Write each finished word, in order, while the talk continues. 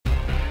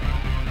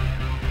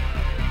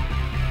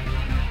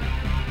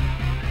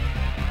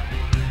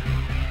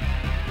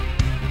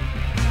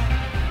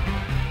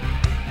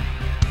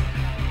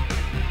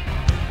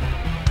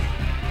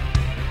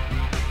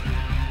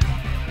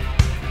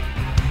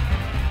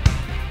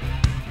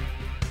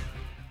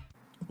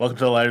Welcome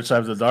to the lighter side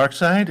of the dark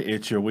side.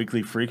 It's your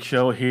weekly freak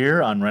show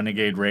here on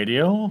Renegade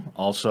Radio.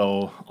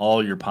 Also,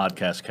 all your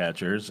podcast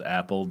catchers,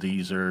 Apple,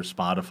 Deezer,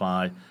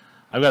 Spotify.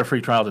 I've got a free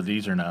trial to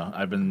Deezer now.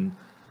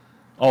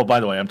 Oh, by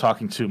the way, I'm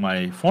talking to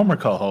my former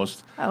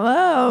co-host,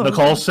 Hello.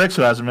 Nicole Sixx,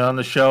 who hasn't been on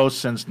the show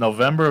since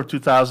November of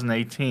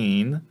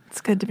 2018.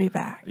 It's good to be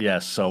back.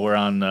 Yes, so we're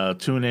on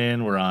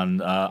TuneIn, we're on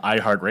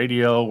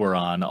iHeartRadio, we're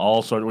on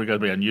all sorts. We're going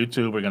to be on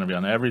YouTube, we're going to be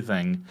on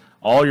everything.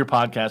 All your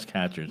podcast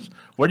catchers.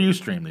 Where do you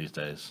stream these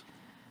days?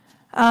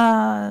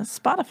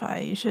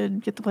 Spotify. You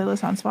should get the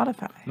playlist on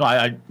Spotify.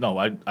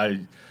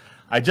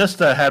 I just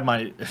had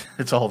my.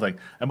 It's a whole thing.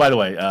 And by the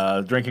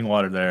way, drinking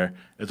water there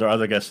is our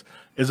other guest,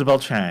 Isabel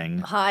Chang.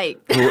 Hi.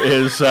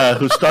 Who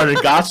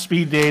started Goth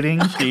Speed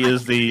Dating. She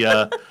is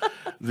the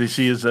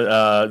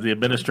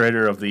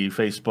administrator of the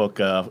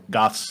Facebook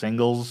Goth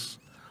Singles.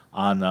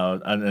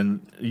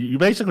 And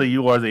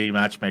you are the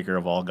matchmaker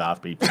of all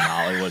goth people in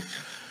Hollywood.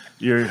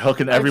 You're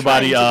hooking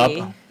everybody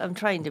up. I'm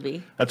trying to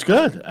be. That's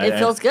good. It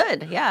feels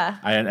good, yeah.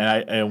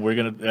 And we're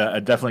gonna. I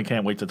definitely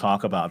can't wait to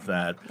talk about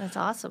that. That's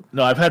awesome.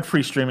 No, I've had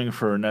free streaming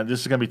for. Now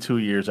this is gonna be 2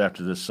 years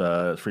after this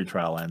free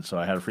trial ends. So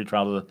I had a free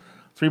trial of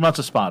 3 months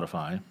of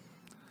Spotify,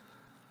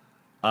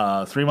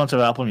 3 months of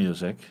Apple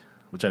Music,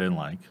 which I didn't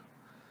like.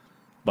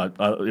 But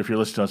if you're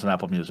listening to us on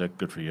Apple Music,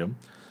 good for you.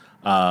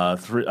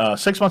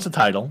 6 months of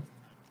Tidal.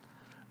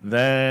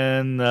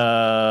 Then,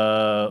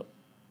 I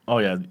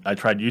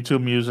tried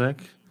YouTube Music.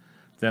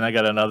 Then I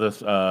got another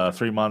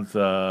 3 month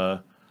 3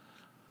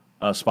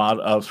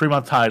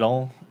 month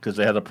Tidal because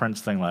they had a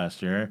Prince thing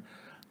last year.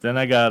 Then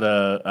I got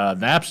a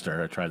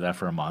Napster. I tried that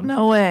for a month.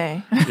 No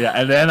way. Yeah,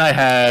 and then I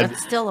had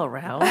That's still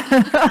around.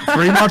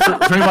 3 months.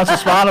 3 months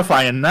of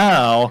Spotify, and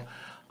now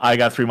I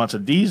got 3 months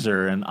of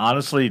Deezer. And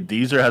honestly,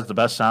 Deezer has the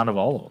best sound of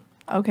all of them.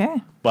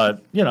 Okay.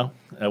 But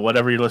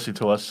whatever you're listening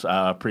to us,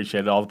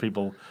 appreciate it. All the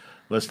people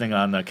listening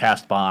on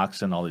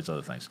Castbox and all these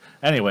other things.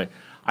 Anyway.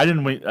 I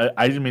didn't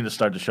mean to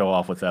start the show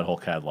off with that whole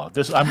catalog.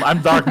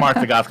 I'm Dark Mark,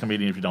 the goth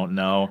comedian. If you don't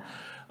know,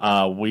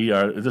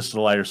 this is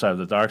the lighter side of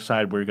the dark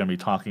side. We're going to be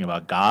talking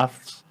about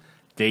goths,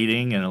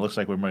 dating, and it looks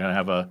like we're going to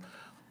have a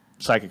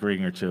psychic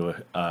reading or two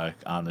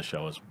on the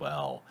show as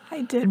well.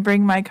 I did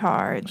bring my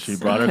cards. She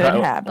brought her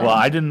cards. Well,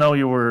 I didn't know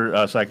you were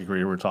a psychic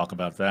reader. We'll talk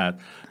about that.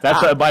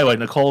 That's by the way,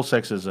 Nicole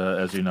Sixx is,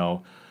 as you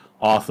know,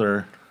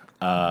 author.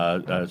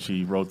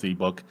 She wrote the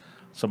book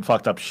Some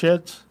Fucked Up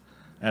Shit.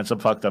 And some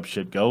fucked up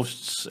shit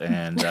ghosts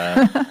and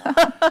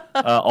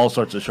all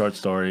sorts of short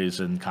stories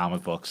and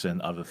comic books and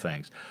other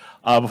things.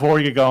 Before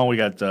we get going, we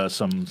got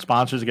some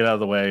sponsors to get out of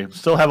the way.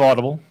 Still have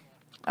Audible.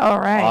 All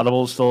right.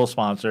 Audible is still a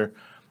sponsor.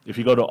 If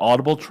you go to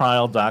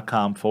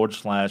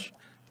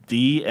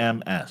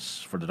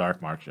audibletrial.com/DMS for the Dark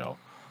Mark Show,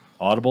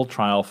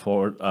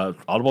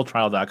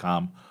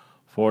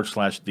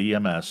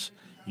 audibletrial.com/DMS,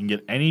 you can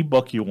get any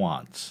book you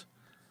want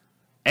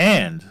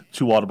and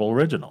 2 Audible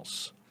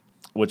originals,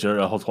 which are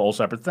a whole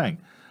separate thing.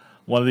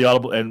 One of the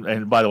Audible,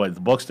 and by the way,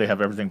 the books, they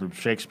have everything from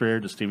Shakespeare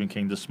to Stephen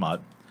King to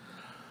smut.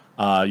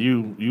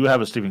 You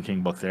have a Stephen King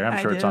book there. I'm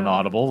sure it's on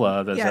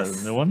Audible. That's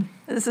a new one?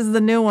 This is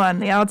the new one,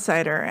 The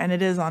Outsider, and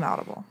it is on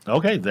Audible.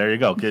 Okay, there you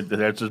go.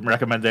 There's a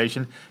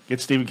recommendation. Get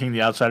Stephen King,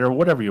 The Outsider, or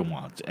whatever you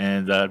want.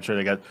 And I'm sure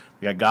they got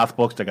goth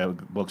books. They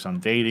got books on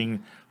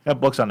dating. They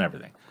got books on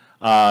everything.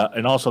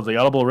 And also the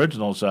Audible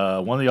originals.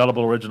 One of the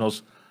Audible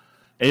originals,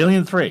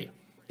 Alien 3.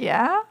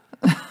 Yeah?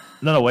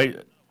 No, wait.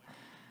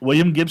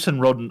 William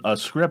Gibson wrote a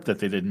script that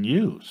they didn't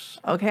use.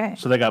 Okay.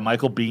 So they got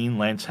Michael Biehn,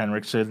 Lance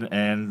Henriksen,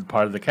 and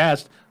part of the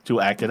cast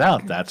to act it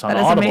out. That's on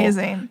Audible. That is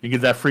amazing. You can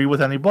get that free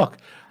with any book.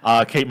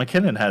 Kate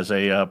McKinnon has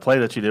a play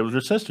that she did with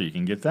her sister. You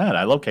can get that.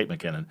 I love Kate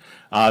McKinnon.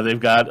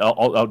 They've got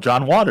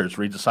John Waters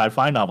reads a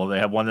sci-fi novel. They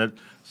have one that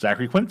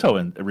Zachary Quinto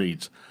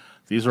reads.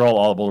 These are all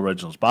Audible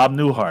originals. Bob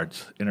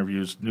Newhart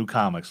interviews new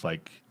comics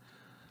like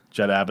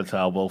Judd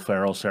Apatow, Will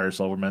Ferrell, Sarah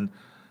Silverman.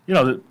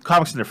 The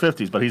comics in their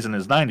 50s, but he's in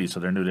his 90s,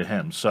 so they're new to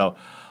him. So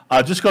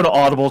just go to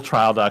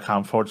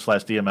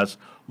audibletrial.com/DMS.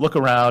 Look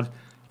around.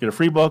 Get a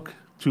free book,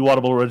 2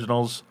 Audible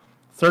originals,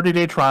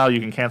 30-day trial. You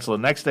can cancel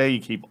the next day.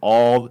 You keep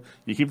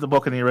the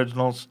book and the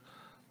originals,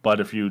 but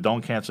if you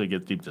don't cancel, you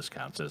get deep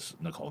discounts, as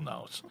Nicole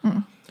knows.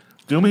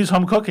 Doomy's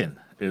Home Cooking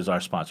is our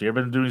sponsor. You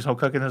ever been to Doomy's Home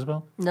Cooking,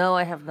 Isabel? No,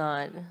 I have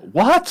not.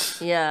 What?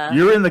 Yeah.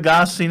 You're in the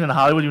goth scene in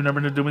Hollywood. You've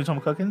never been to Doomy's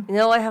Home Cooking?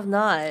 No, I have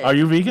not. Are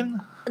you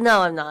vegan?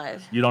 No, I'm not.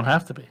 You don't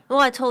have to be. Well,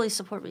 I totally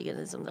support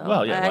veganism, though.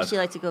 Well, yeah, I actually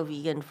like to go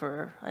vegan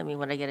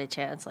when I get a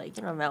chance,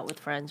 I'm out with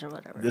friends or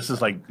whatever. This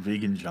is like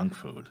vegan junk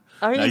food.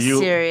 Are you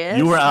serious?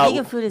 You were out.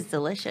 Vegan food is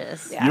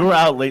delicious. Yeah. You were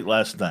out late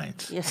last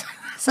night. Yes.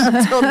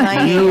 Until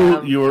 9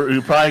 a.m.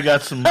 You probably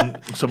got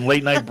some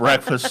late night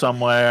breakfast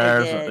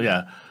somewhere. I did.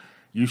 Yeah.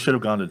 You should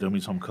have gone to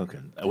Doomy's Home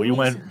Cooking. We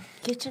went.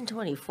 Kitchen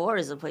 24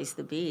 is a place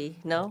to be.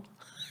 No.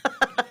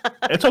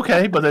 It's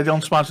okay, but they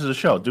don't sponsor the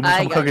show. Doomy's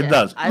Home Cooking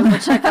does. I will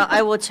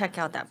check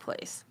out that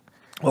place.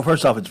 Well,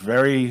 first off, it's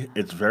very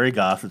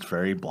goth. It's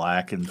very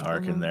black and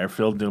dark in there.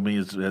 Phil Doomey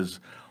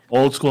has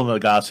Old school in the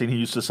goth scene. He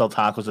used to sell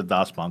tacos at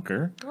Das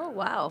Bunker. Oh,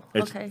 wow.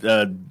 It's, Okay.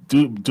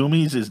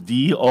 Doomies is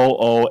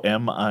Doomies,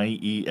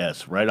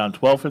 right on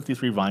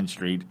 1253 Vine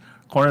Street,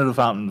 corner of the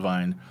Fountain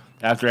Vine.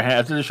 After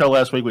the show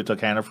last week, we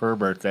took Hannah for her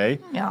birthday.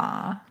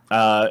 Yeah.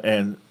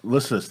 And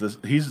listen to this.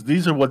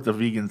 These are what the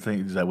vegan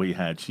things that we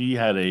had. She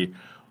had a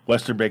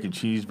Western bacon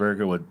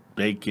cheeseburger with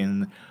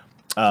bacon.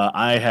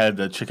 I had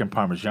the chicken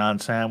parmesan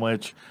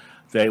sandwich.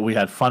 We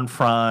had fun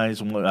fries.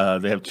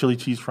 They have chili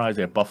cheese fries.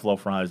 They have buffalo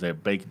fries. They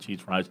have bacon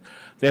cheese fries.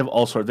 They have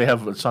all sorts. They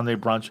have a Sunday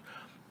brunch.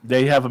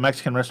 They have a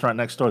Mexican restaurant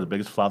next door, the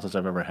biggest flautas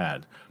I've ever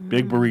had.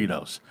 Big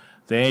burritos.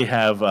 They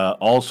have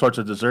all sorts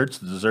of desserts.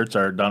 The desserts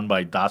are done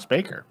by Das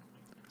Baker.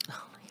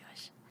 Oh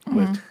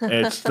my gosh.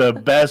 It's the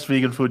best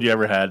vegan food you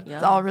ever had. Yeah.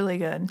 It's all really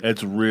good.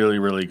 It's really,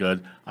 really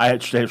good. They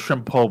have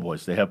shrimp po'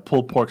 boys. They have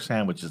pulled pork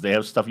sandwiches. They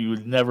have stuff you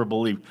would never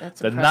believe.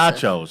 That's the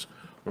impressive. nachos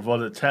were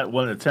one of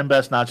the 10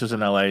 best nachos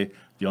in L.A.,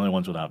 the only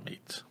ones without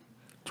meat.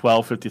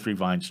 1253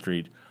 Vine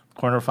Street,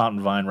 corner of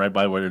Fountain Vine, right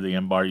by where the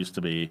M Bar used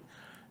to be.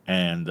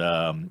 And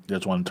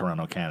there's one in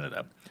Toronto,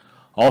 Canada.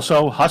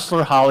 Also,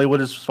 Hustler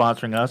Hollywood is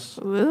sponsoring us.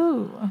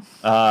 Ooh.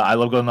 I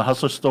love going to the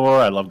Hustler store.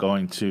 I love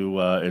going to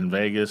in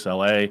Vegas,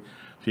 LA.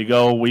 If you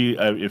go,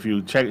 if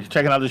you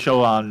checking out the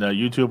show on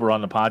YouTube or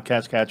on the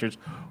podcast catchers,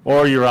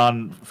 or you're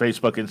on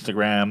Facebook,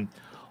 Instagram,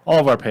 all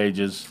of our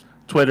pages,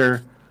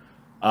 Twitter.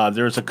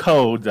 There's a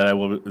code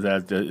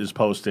that is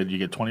posted. You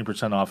get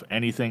 20% off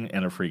anything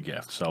and a free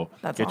gift. So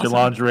That's get your awesome.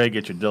 lingerie,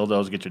 get your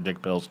dildos, get your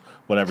dick pills,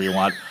 whatever you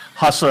want.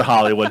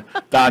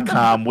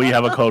 HustlerHollywood.com. We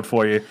have a code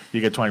for you.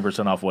 You get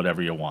 20% off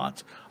whatever you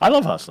want. I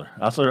love Hustler.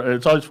 Hustler.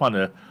 It's always fun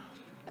to.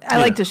 I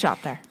like to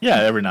shop there.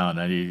 Yeah, every now and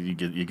then you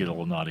get a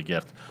little naughty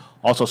gift.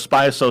 Also,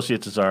 Spy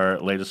Associates is our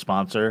latest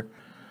sponsor.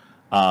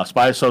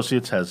 Spy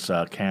Associates has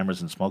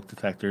cameras and smoke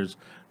detectors.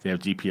 They have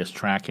GPS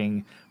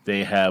tracking.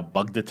 They have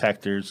bug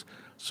detectors.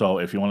 So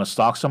if you want to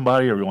stalk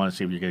somebody or you want to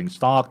see if you're getting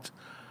stalked,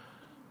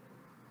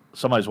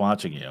 somebody's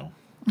watching you.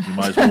 You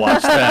might as well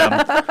watch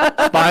them.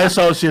 Spy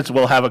Associates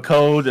will have a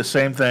code, the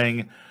same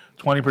thing,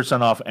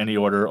 20% off any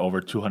order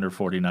over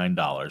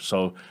 $249.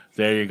 So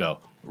there you go.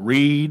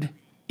 Read,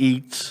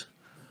 eat,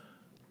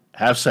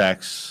 have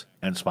sex,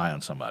 and spy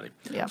on somebody.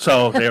 Yep.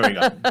 So there we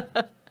go.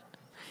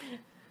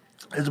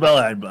 Isabel,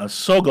 I'm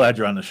so glad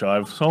you're on the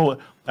show.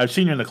 I've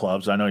seen you in the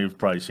clubs. I know you've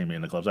probably seen me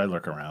in the clubs. I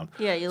lurk around.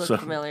 Yeah, you look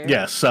familiar.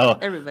 Yeah, so.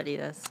 Everybody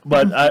does.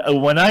 But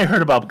when I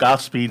heard about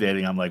goth speed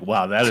dating, I'm like,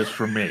 wow, that is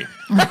for me.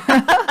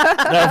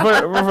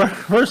 Now,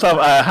 first off,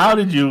 how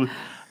did you?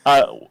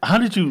 Let's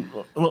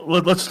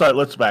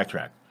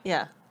backtrack.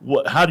 Yeah.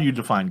 How do you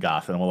define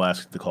goth? And we'll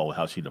ask Nicole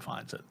how she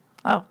defines it.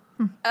 Oh.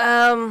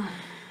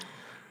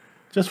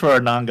 Just for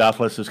our non-goth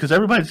listeners, because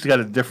everybody's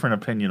got a different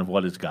opinion of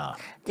what is goth.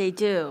 They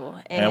do.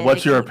 And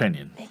what's your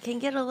opinion? It can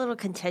get a little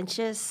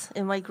contentious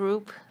in my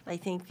group, I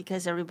think,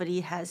 because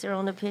everybody has their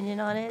own opinion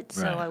on it.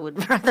 So Right. I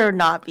would rather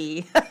not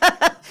be.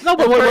 No,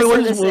 but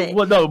person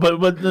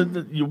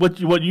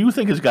to what you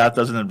think is goth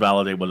doesn't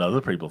invalidate what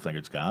other people think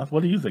is goth.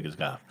 What do you think is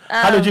goth?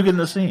 How did you get in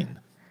the scene?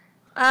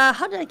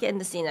 How did I get in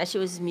the scene?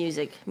 Actually, it was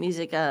music.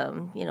 Music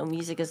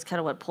is kind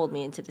of what pulled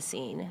me into the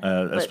scene.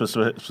 But,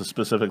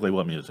 Specifically,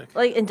 what music?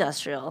 like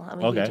industrial.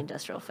 I'm a Okay. huge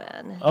industrial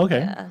fan. Okay.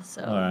 Yeah.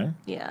 So. All right.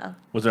 Yeah.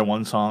 Was there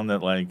one song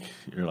that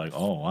you're like,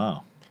 oh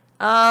wow?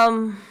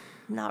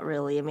 Not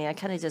really. I mean, I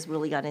kind of just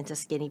really got into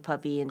Skinny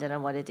Puppy, and then I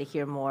wanted to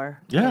hear more.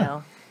 Yeah. You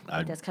know?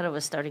 That's kind of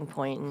a starting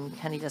point, and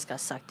kind of just got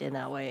sucked in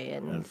that way,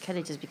 and kind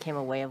of just became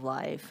a way of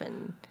life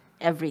and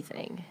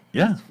everything.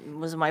 Yeah. It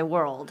was my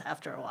world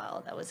after a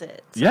while. That was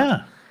it. So,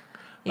 Yeah.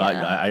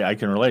 Yeah. I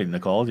can relate.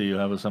 Nicole, do you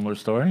have a similar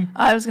story?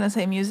 I was going to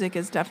say music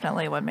is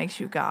definitely what makes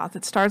you goth.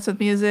 It starts with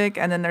music,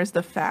 and then there's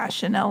the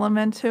fashion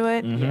element to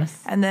it.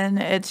 Yes. And then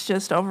it's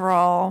just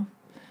overall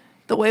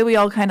the way we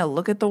all kind of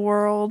look at the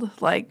world.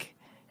 Like,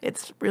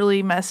 it's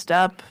really messed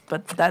up,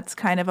 but that's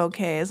kind of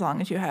okay as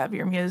long as you have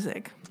your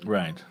music.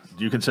 Right.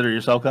 Do you consider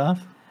yourself goth?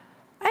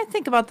 I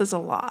think about this a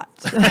lot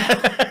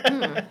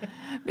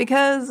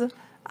because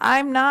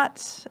I'm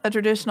not a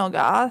traditional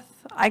goth.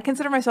 I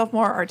consider myself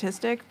more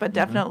artistic, but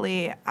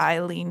definitely I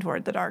lean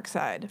toward the dark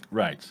side.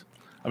 Right.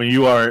 I mean,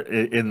 you are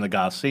in the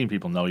goth scene.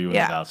 People know you in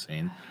Yeah. the goth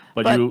scene,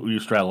 but But- you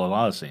straddle a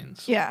lot of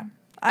scenes. Yeah.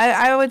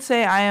 I would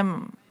say I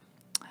am,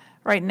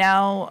 right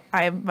now,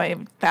 my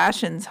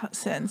fashion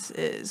sense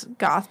is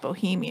goth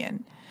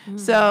bohemian.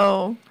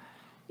 So,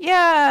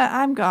 yeah,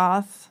 I'm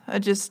goth.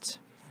 The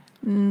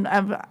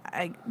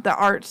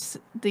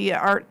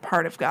art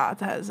part of goth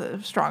has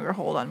a stronger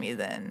hold on me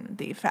than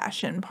the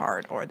fashion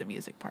part or the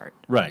music part.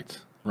 Right.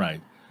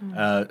 Right.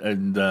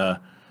 And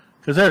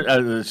because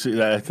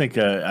I think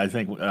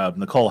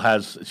Nicole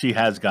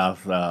has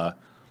goth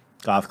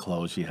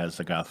clothes. She has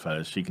the goth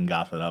fetish. She can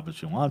goth it up if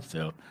she wants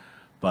to,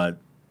 but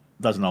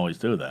doesn't always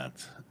do that.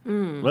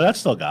 Well, that's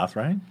still goth,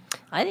 right?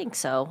 I think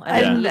so.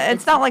 And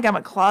it's not like I'm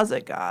a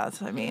closet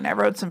goth. I mean, I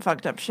wrote some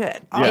fucked up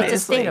shit. Yeah. It's a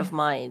state obviously. of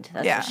mind,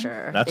 that's Yeah. for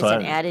sure. That's It's what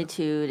an I-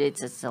 attitude.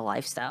 It's a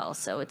lifestyle.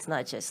 So it's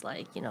not just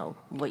like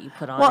what you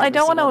put on. Well, I every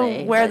don't want single to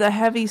day, wear but- the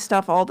heavy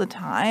stuff all the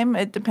time.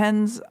 It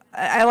depends.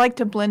 I like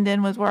to blend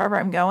in with wherever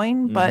I'm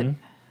going, but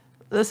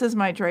this is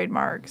my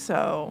trademark,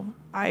 so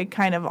I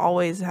kind of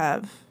always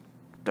have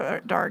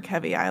dark,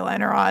 heavy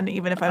eyeliner on,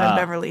 even if I'm in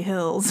Beverly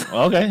Hills.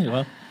 Okay,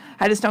 well,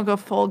 I just don't go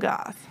full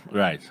goth.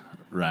 right.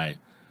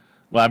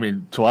 Well, I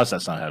mean, to us,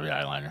 that's not heavy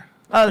eyeliner.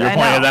 Oh, You're I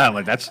pointing know. it out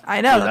like that's.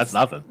 I know, That's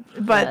nothing.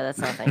 But Yeah, that's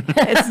nothing.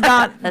 it's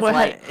not That's what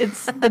light.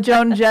 it's the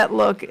Joan Jett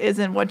look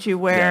isn't what you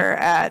wear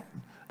at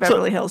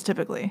Beverly Hills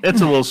typically.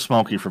 It's a little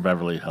smoky for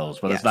Beverly Hills,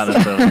 but it's Yes. not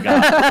necessarily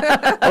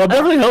goth. Well,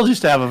 Beverly Hills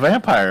used to have a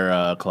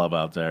vampire club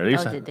out there. They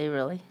used Oh, to- did they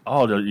really?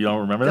 oh, you don't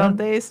remember Don't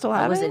that? they still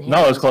I have wasn't it? here.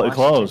 No, I it's was in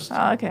closed. Washington.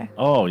 Oh, okay.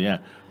 Oh yeah.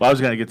 Well, I was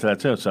gonna get to that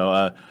too.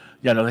 So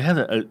yeah, no, they had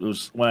it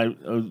was when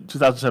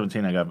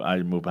 2017.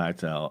 I moved back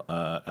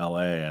to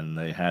L.A. and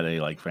they had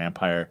a like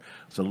vampire.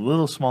 It's a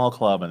little small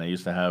club, and they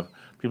used to have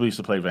people used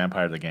to play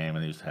Vampire the game,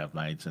 and they used to have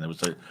nights, and it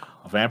was a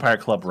vampire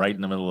club right in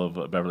the middle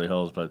of Beverly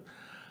Hills. But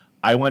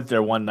I went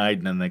there one night,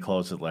 and then they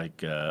closed it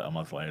like a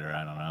month later.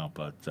 I don't know,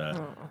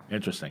 but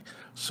interesting.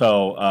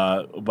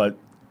 So, but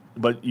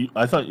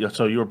I thought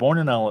so. You were born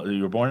in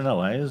You were born in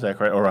L.A. Is that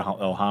correct? Or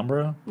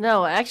Alhambra?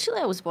 No,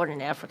 actually, I was born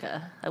in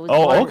Africa. I was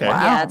Oh, born, okay.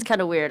 Wow. Yeah, it's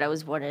kind of weird. I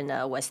was born in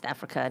West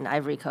Africa in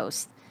Ivory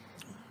Coast.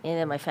 And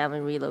then my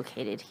family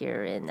relocated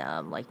here in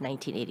like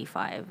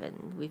 1985,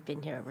 and we've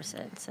been here ever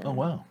since. And Oh,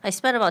 wow. I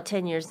spent about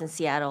 10 years in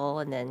Seattle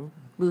and then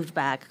moved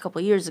back a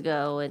couple years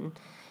ago. And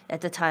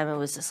at the time, it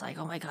was just like,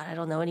 oh my God, I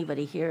don't know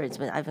anybody here.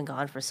 I've been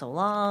gone for so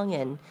long.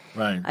 And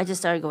Right. I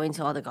just started going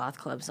to all the goth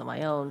clubs on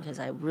my own because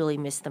I really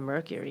missed the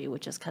Mercury,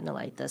 which is kind of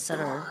like the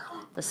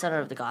center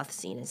of the goth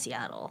scene in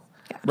Seattle.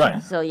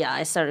 Right. So yeah,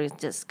 I started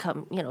just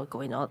going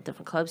to all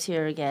different clubs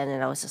here again,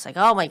 and I was just like,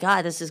 oh my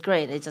God, this is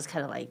great. It just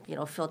kind of like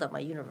filled up my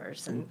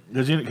universe. And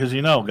Because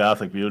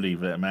Gothic Beauty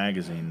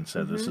magazine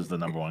said this is the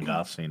 #1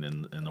 goth scene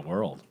in the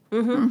world.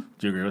 Mm-hmm.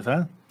 Do you agree with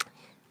that?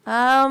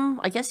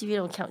 I guess if you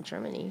don't count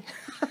Germany,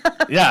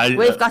 Yeah.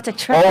 we've got to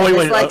Germany. Oh, wait, It's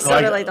wait. like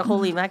sort of like the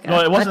holy mecca. No,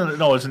 it wasn't.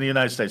 No, it's in the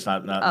United States,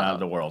 not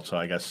the world. So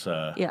I guess.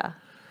 Yeah.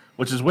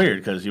 Which is weird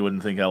because you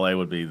wouldn't think LA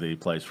would be the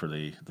place for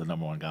the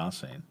 #1 goth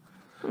scene.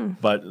 Hmm.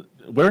 But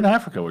where in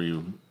Africa were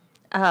you?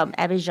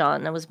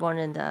 Abidjan. I was born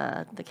in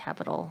the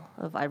capital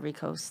of Ivory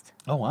Coast.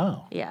 Oh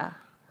wow, Yeah.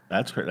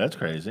 that's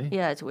crazy.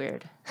 Yeah, it's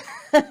weird.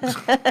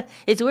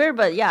 It's weird,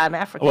 but yeah, I'm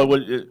African. Well,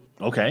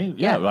 okay,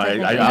 yeah,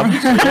 Yeah, I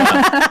obviously,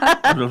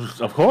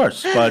 yeah. Of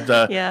course.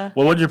 But Yeah.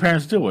 well, what did your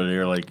parents do? Were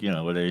they like,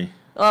 were they?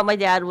 Well, my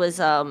dad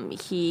was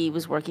he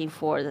was working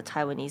for the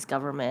Taiwanese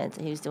government.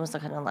 He was doing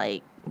some kind of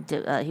like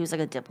he was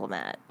like a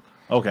diplomat.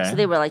 Okay. So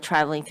they were like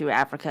traveling through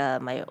Africa.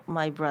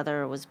 My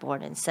brother was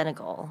born in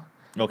Senegal,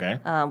 Okay.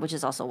 which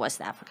is also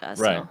West Africa.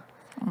 So, Right.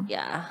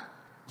 yeah,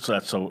 So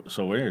that's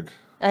so weird.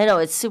 I know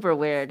it's super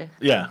weird.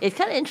 Yeah. It's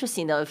kind of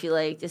interesting though if you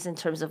like just in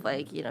terms of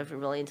like if you're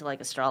really into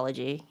like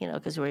astrology,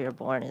 because where you're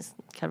born is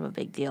kind of a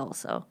big deal.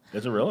 So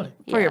Is it really?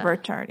 For your yeah.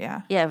 birth chart,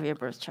 yeah. Yeah, for your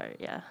birth chart,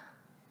 yeah.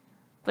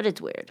 But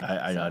it's weird.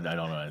 I don't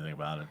know anything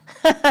about it.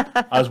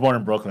 I was born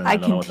in Brooklyn. I I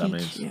don't know can what that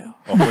teach means. you.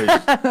 Oh,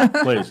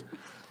 please, please.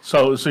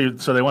 So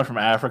they went from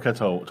Africa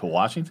to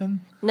Washington.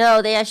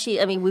 No, they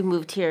actually. I mean, we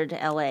moved here to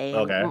LA.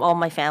 Okay. All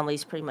my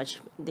family's pretty much.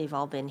 They've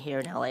all been here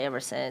in LA ever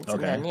since.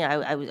 Okay. And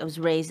then I was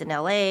raised in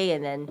LA,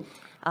 and then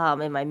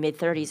in my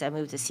mid-30s, I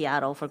moved to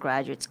Seattle for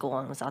graduate school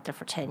and was out there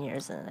for 10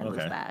 years, and then I Okay.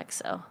 moved back.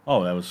 So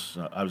Oh, that was.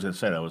 I was going to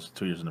say that was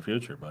 2 years in the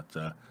future, but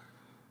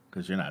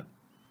because you're not.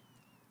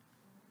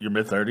 Your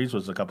mid-30s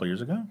was a couple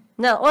years ago.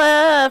 no,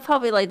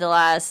 probably like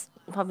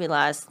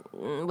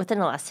within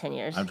the last 10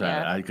 years. I'm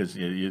trying yeah. because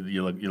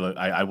you look.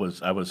 I was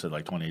said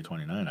like 28,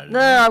 29. I didn't No,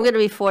 know. I'm gonna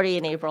be 40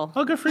 in April.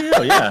 Oh, good for you.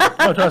 Yeah.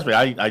 No, trust me.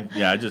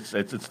 I just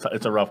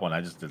it's a rough one.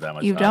 I just did that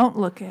myself. You don't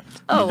look it.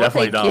 Oh, You well,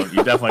 definitely thank don't.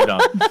 You definitely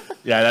don't.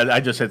 Yeah,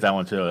 I just hit that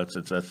one too.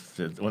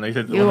 It's when they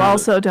hit. You when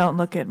also don't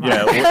look it, Mark.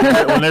 Yeah,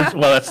 when there's,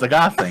 well, that's the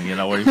goth thing,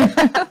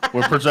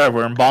 we're preserved,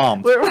 we're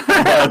embalmed. We're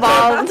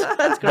involved.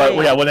 That's great.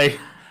 But yeah,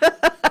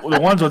 the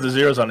ones with the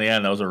zeros on the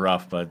end, those are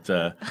rough. But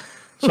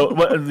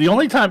the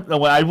only time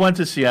when I went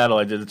to Seattle,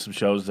 I did some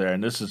shows there,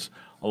 and this is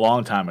a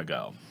long time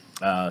ago.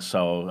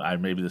 So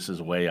maybe this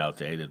is way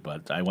outdated,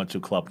 but I went to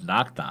Club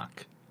Knock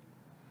Knock.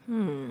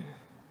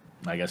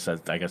 I guess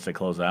they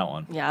closed that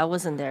one. Yeah, I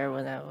wasn't there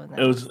when that.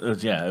 It was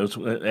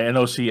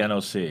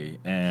NOC,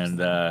 and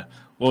well,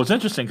 it was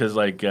interesting because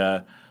I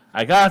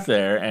got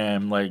there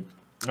and like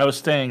I was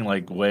staying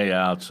like way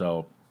out,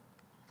 so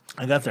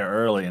I got there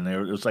early and it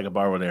was like a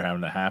bar where they were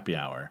having a happy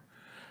hour,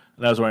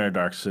 and I was wearing a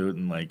dark suit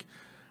and like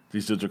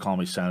these dudes were calling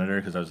me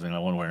senator because I was the only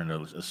one wearing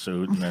a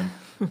suit, and then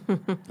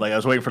like I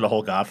was waiting for the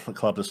whole goth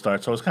club to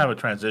start, so it was kind of a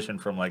transition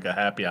from like a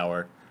happy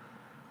hour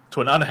to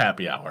an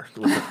unhappy hour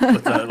with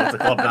the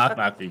Club Knock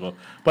Knock people.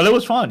 But it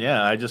was fun,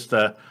 yeah. I just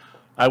when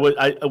I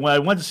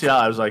went to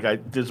Seattle, I was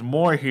like, there's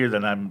more here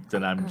than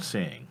I'm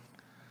seeing,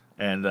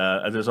 and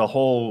there's a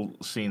whole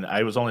scene.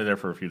 I was only there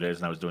for a few days,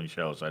 and I was doing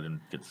shows, so I didn't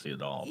get to see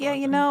it all. Yeah,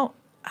 but,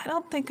 I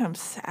don't think I'm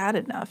sad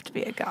enough to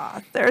be a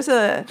goth. We don't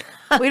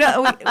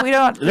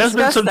there's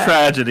been discuss some that.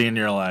 tragedy in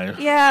your life.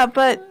 Yeah,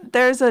 but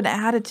there's an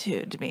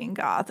attitude to being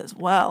goth as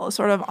well, a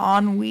sort of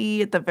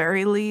ennui at the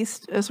very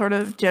least, a sort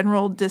of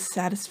general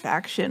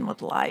dissatisfaction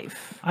with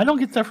life. I don't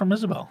get that from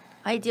Isabel.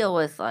 I deal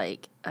with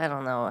like I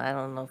don't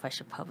know if I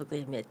should publicly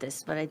admit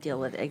this, but I deal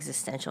with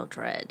existential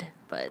dread.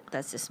 But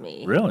that's just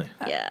me. Really?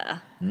 Yeah.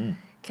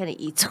 Kind of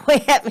eats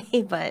away at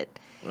me, but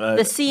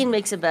the scene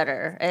makes it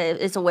better.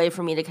 It's a way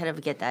for me to kind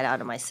of get that out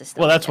of my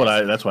system. Well, that's what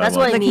I that's love.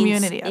 what it The means.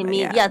 community of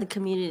it, yeah. The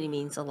community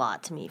means a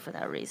lot to me for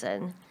that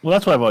reason. Well,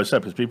 that's what I've always said,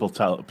 because people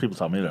tell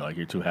me they're like,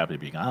 you're too happy to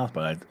be goth,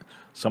 but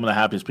some of the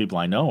happiest people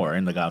I know are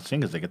in the goth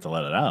scene because they get to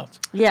let it out.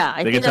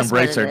 Yeah, they get to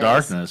embrace their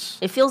darkness.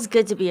 It feels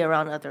good to be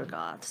around other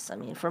goths. I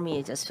mean, for me,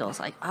 it just feels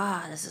like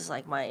this is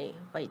like my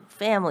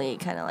family,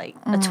 kind of like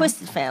a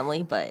twisted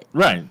family, but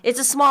Right. it's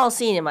a small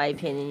scene in my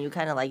opinion. You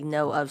kind of like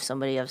know of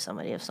somebody. You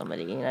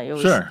know, you're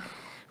always Sure.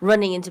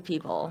 running into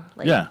people.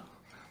 Like, Yeah.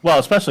 Well,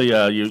 especially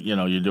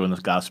you're doing this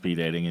goth speed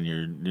dating and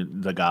you're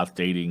the goth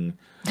dating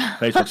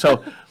Facebook.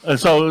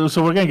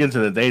 So we're gonna get into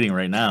the dating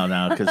right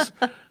now because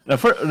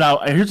now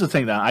here's the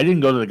thing. Now I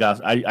didn't go to the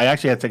goth. I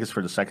actually had tickets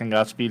for the second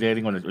goth speed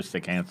dating which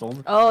they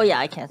canceled. Oh yeah,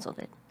 I canceled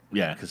it.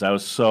 Yeah, because I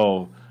was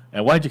so.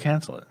 And why'd you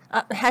cancel it?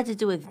 It had to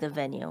do with the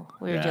venue.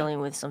 We were Yeah.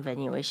 dealing with some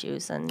venue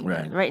issues, and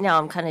Right. right now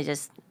I'm kind of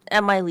just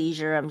at my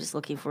leisure. I'm just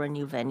looking for a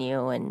new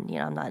venue, and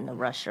I'm not in a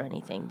rush or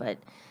anything. But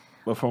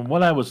But from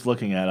what I was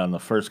looking at on the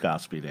first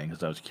goth speed dating,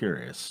 because I was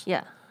curious,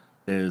 yeah.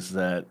 is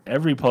that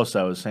every post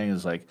I was saying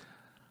is like,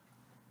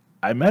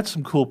 I met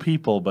some cool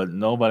people, but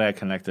nobody I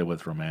connected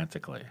with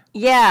romantically.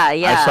 Yeah.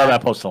 I saw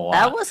that post a lot.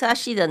 That was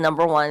actually the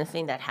number one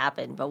thing that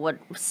happened. But what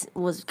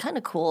was kind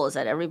of cool is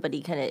that everybody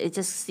it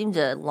just seemed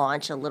to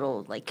launch a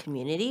little like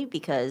community,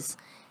 because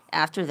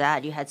after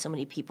that you had so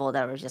many people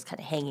that were just kind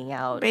of hanging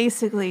out.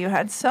 Basically, you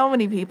had so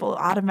many people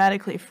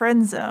automatically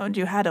friend zoned.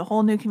 You had a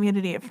whole new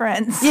community of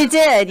friends. You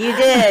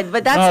did,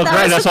 but Oh,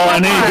 great, that's all I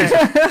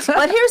need.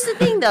 But here's the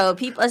thing, though.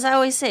 People, as I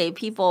always say,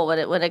 people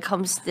when it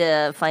comes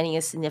to finding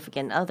a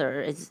significant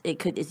other, it's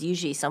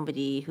usually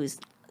somebody who's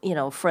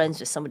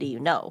friends with somebody you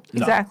know.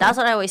 Exactly. That's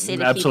what I always say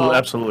to people.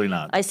 Absolutely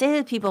not. I say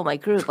to people in my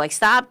group, like,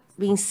 stop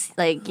being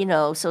like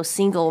so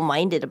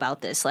single-minded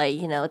about this. Like,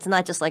 it's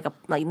not just like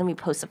let me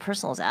post a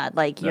personals ad.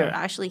 Like, you're Right.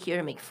 actually here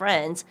to make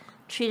friends.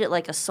 Treat it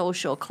like a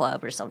social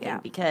club or something, Yeah.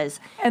 because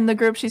And the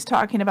group she's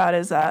talking about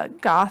is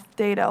Goth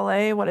Date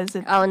LA. What is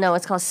it? oh no,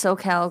 it's called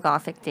SoCal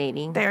Gothic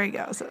Dating. There you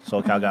go. So,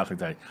 SoCal Gothic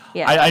Day.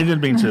 Yeah. I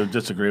didn't mean to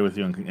disagree with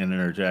you and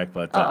interject,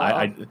 but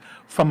I,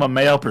 from a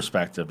male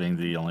perspective, being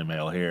the only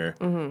male here,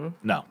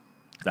 no,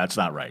 that's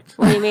not right.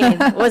 What do you mean?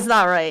 What's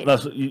not right?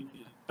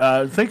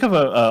 Think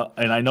of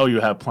and I know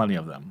you have plenty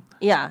of them,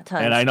 Yeah,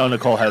 tons. and I know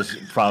Nicole has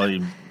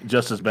probably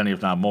just as many,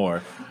 if not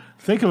more.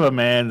 Think of a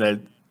man that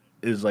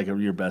is like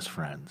your best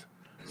friend,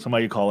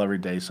 somebody you call every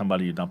day,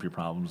 somebody you dump your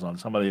problems on,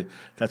 somebody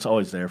that's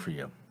always there for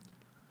you.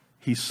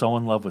 He's so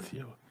in love with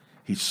you.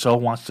 He so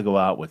wants to go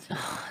out with you.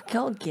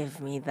 Don't give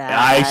me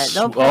that.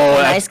 Don't put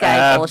nice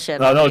guy bullshit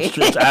No, on no, me.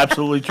 it's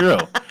absolutely true.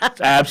 It's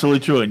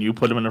absolutely true, and you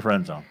put him in the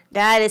friend zone.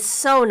 That is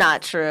so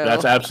not true.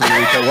 That's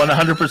absolutely true.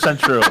 100%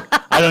 true.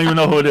 I don't even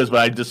know who it is, but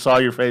I just saw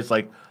your face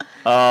like,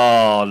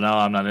 oh, no,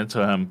 I'm not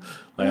into him.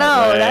 Like,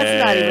 no,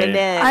 that's not even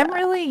it. I'm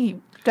really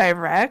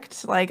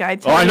direct. Like I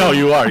tell Oh, I know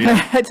you are.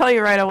 Yeah. I tell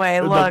you right away.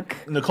 Look,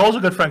 Nicole's a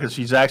good friend because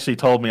she's actually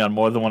told me on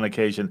more than one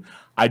occasion,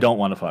 I don't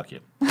want to fuck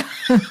you.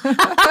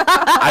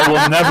 I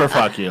will never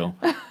fuck you.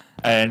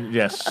 And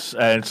yes,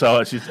 and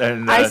so she's.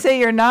 And I say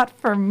you're not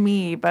for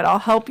me, but I'll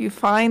help you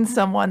find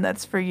someone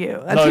that's for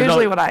you. That's No,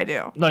 usually no. what I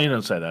do. No, you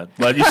didn't say that.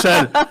 But you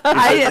said.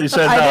 You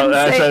said I no. didn't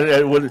I say- said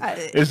it would.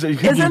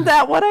 Isn't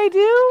that what I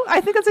do? I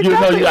think that's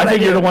exactly what I think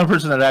do. you're the one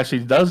person that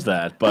actually does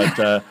that, but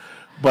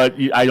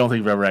I don't think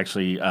you've ever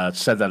actually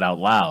said that out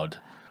loud.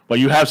 But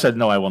you have said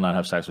no, I will not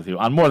have sex with you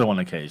on more than one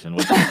occasion,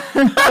 which is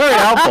very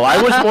helpful.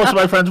 I wish most of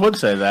my friends would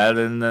say that,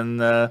 and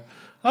then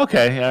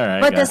okay, all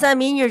right. But yeah. does that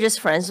mean you're just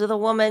friends with a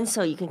woman,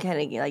 so you can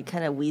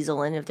kind of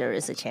weasel in if there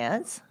is a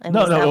chance? I mean,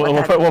 No, is that no. what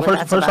Well, that- what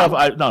first that's off,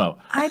 about? no.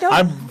 I don't.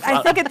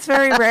 I think it's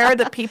very rare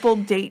that people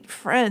date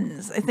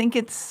friends. I think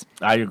it's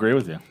I agree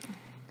with you.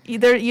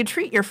 either you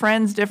treat your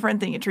friends different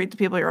than you treat the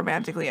people you're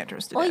romantically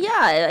interested Well, in.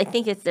 yeah, I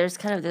think there's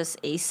kind of this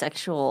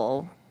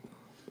asexual.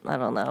 I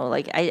don't know.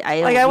 Like I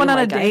Like don't I went view on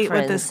my a guy date with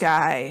friends- this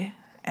guy,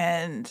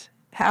 and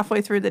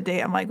halfway through the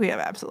date, I'm like, we have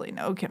absolutely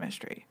no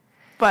chemistry,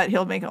 but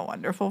he'll make a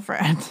wonderful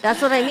friend.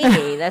 That's what I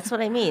mean. That's what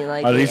I mean.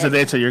 Like, Are these the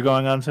dates that you're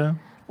going on to?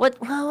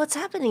 what's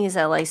happening is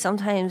that like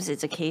sometimes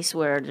it's a case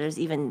where there's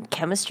even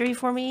chemistry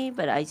for me,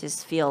 but I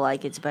just feel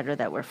like it's better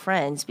that we're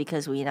friends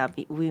because it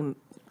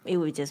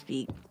would just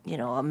be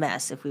a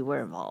mess if we were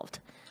involved.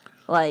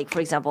 Like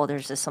for example,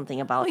 there's just something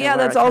about them Yeah,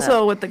 where that's I kinda-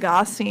 also with the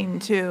goth scene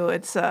too.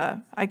 It's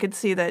I could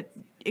see that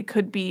it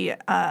could be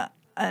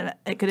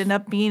it could end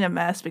up being a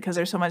mess because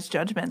there's so much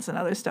judgments and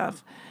other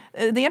stuff.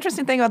 The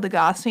interesting thing about the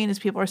goth scene is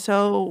people are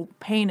so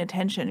paying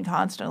attention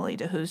constantly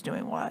to who's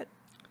doing what.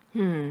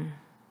 And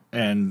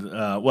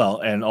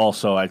and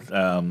also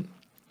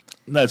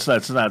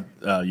that's not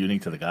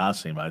unique to the goth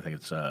scene, but I think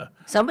it's.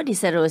 Somebody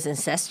said it was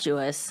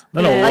incestuous.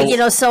 No, no, like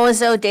well- so and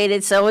so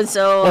dated so and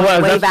so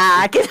Well, way that's-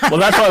 back. Well,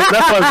 that's what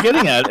I was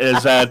getting at.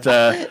 Is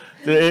that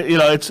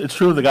it's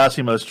true. The goth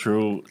scene is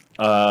true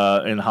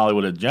in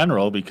Hollywood in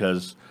general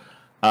because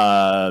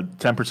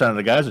 10% of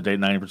the guys are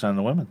dating 90% of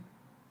the women.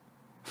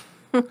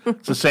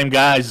 It's the same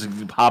guys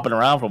hopping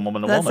around from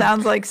woman to That woman.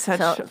 sounds like such.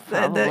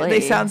 So,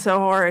 They sound so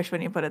whorish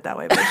when you put it that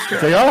way, but it's true.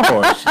 They are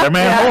whores. They're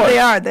man Yeah, whores. they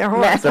are. They're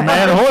whores. They're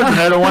man whores, and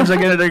they're the ones that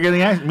they're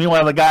getting asked.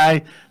 Meanwhile, the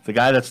guy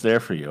that's there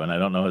for you, and I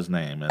don't know his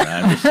name, and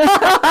I'm just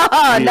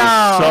he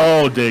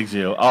so digs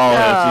you. Oh,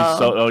 yes, he's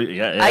so. Oh,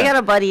 yeah. I got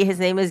a buddy. His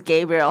name is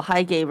Gabriel.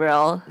 Hi,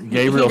 Gabriel.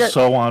 Gabriel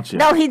so wants you.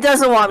 No, he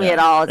doesn't want me at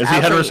all. Is he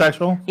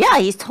heterosexual? Yeah,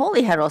 he's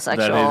totally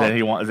heterosexual.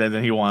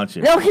 Then he wants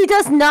you. No, he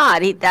does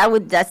not.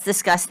 That's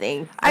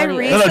disgusting. I Don't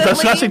even- No, it's recently-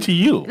 disgusting to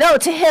you. No,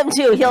 to him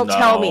too. He'll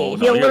tell me.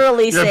 He'll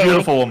literally you're say, a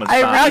beautiful woman. I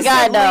Stop. recently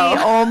God,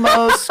 no.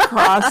 almost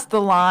crossed the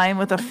line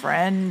with a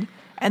friend,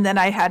 and then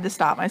I had to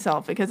stop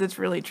myself because it's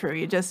really true.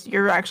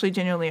 You're actually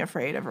genuinely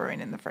afraid of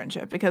ruining the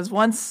friendship because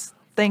once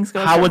things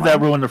go. How would that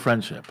somewhere- ruin the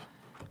friendship?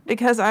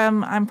 Because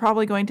I'm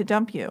probably going to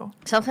dump you.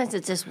 Sometimes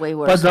it's just way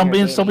worse. But when don't be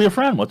you're and still be dating. a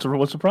friend.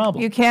 What's the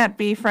problem? You can't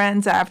be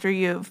friends after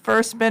you've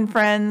first been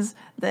friends,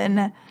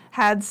 then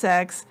had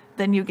sex,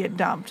 then you get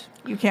dumped.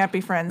 You can't be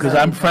friends. Because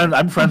I'm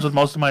friends with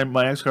most of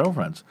my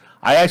ex-girlfriends.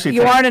 I actually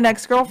You think, aren't an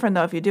ex-girlfriend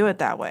though if you do it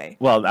that way.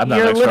 Well, I'm not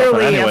You're an ex-girlfriend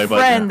literally anyway, a but,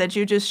 friend yeah. that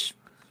you just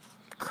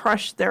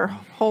crushed their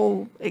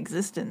whole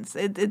existence.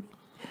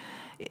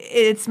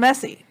 It's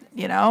messy,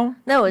 you know.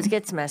 No, it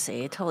gets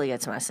messy. It totally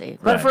gets messy.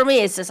 But Right. for me,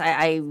 it's just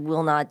I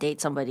will not date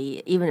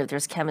somebody even if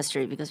there's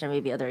chemistry because there may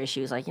be other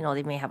issues like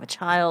they may have a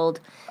child.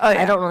 Oh,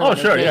 yeah. I don't really Oh, want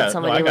to sure, date yeah. No,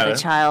 somebody I got with a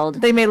it. child.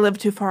 They may live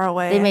too far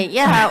away. They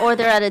may, or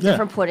they're at a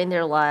different point in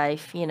their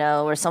life,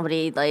 or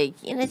somebody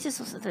it's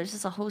just there's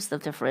just a host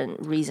of different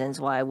reasons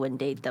why I wouldn't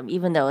date them,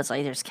 even though it's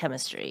like there's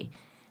chemistry,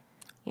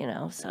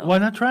 So Why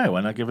not try?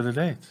 Why not give it a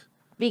date?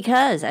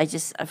 because I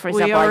just, for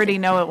example, We already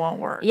know it won't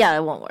work. yeah,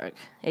 it won't work.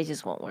 It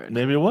just won't work.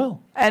 Maybe it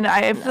will. And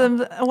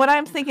when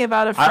I'm thinking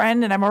about a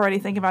friend, and I'm already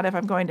thinking about if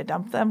I'm going to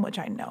dump them, which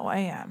I know I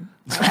am.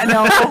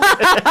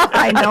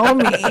 I know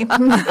me.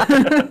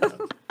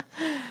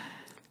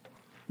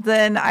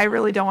 Then I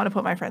really don't want to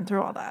put my friend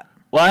through all that.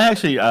 Well, I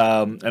actually,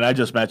 and I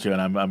just met you,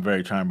 and I'm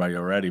very charmed by you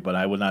already, but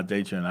I would not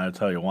date you, and I'll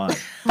tell you why.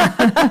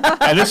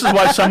 And this is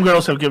why some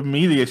girls have given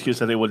me the excuse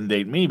that they wouldn't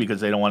date me because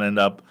they don't want to end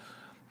up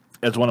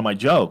as one of my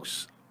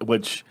jokes,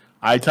 which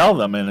I tell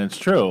them, and it's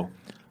true.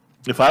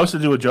 If I was to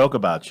do a joke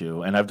about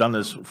you, and I've done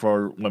this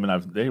for women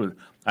I've dated with,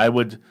 I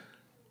would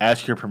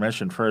ask your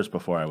permission first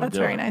before I would That's do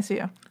very it. nice of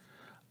you.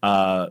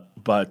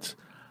 But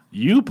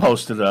you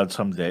posted on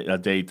a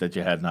date that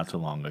you had not too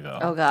long ago.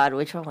 Oh God,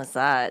 which one was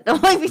that?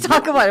 Don't make me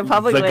talk about it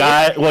publicly. The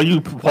guy, well,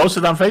 you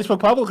posted on Facebook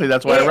publicly.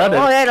 That's why I read it.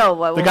 Oh, I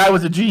know. The guy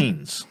with the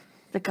jeans.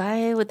 The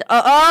guy with the,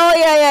 oh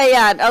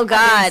yeah. Oh I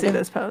God. didn't see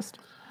this post.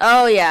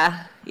 Oh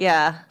yeah.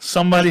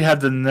 Somebody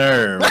had the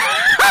nerve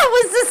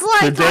I was just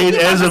like To date talking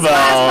about this Isabel.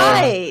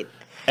 last night.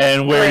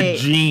 and wear Wait.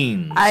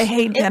 jeans. I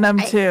hate denim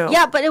too.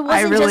 Yeah, but it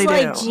wasn't really just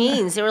like do.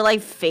 jeans. They were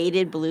like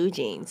faded blue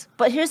jeans.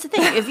 But here's the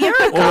thing: if you're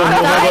a Wait,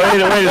 goth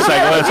guy, wait a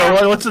second.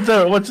 So what's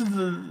the what's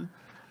the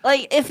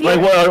like if you're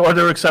like? What, are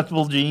there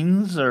acceptable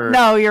jeans or?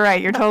 No, you're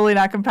right. You're totally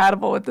not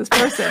compatible with this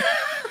person.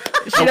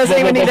 She But- doesn't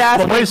even need to ask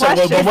but me wait a second,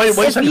 questions. wait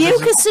a if second. you this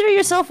is- consider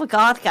yourself a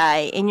goth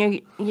guy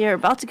and you're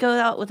about to go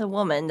out with a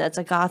woman that's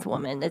a goth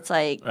woman, it's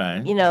like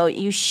Right.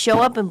 you show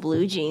up in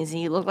blue jeans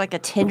and you look like a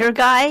Tinder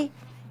guy.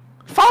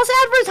 False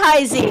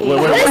advertising.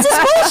 Wait. This is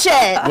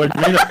bullshit. Where'd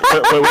you meet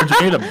him? Where'd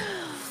you meet him?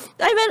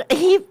 I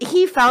mean,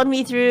 he found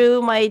me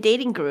through my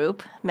dating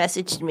group,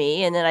 messaged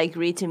me, and then I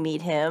agreed to meet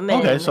him.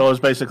 And Okay, so it was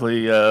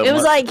basically it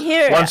was like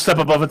here. one step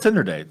above a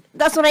Tinder date.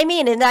 That's what I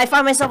mean. And then I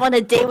found myself on a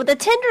date with a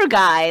Tinder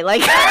guy.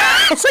 Like,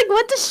 it's like,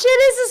 what the shit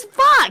is this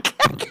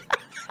fuck?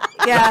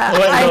 Yeah,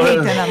 Wait, I no, hate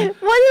no. denim. What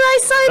did I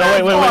sign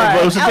up Wait. for?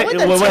 What was the Out thing?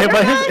 with a Wait, Tinder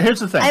but guy? here's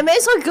the thing. I may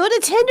as well go to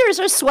Tinder and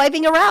start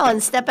swiping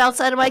around, step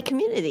outside of my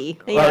community.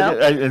 You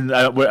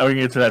know? We're going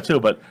to get to that too,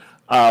 but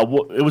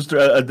it was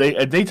a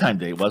daytime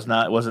date, was it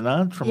not?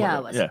 Yeah,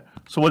 it was. Yeah.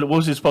 So what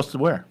was he supposed to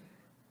wear?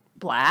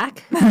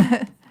 Black.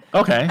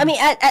 Okay. I mean,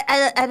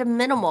 at a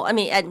minimal. I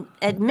mean,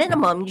 at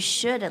minimum, you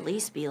should at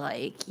least be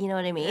like, you know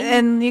what I mean?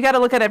 And you got to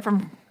look at it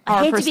from our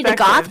I hate to be the perspective.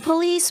 goth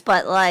police,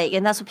 but like,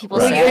 and that's what people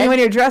Right. say. When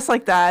you're dressed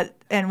like that,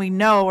 and we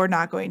know we're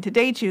not going to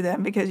date you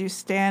then because you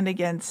stand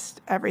against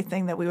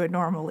everything that we would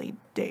normally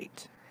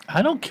date.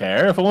 I don't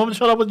care if a woman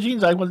showed up with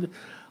jeans. I would.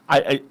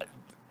 I would.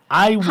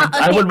 I if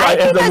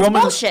think the that's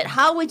woman. bullshit.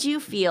 How would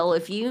you feel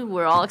if you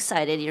were all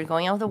excited, you're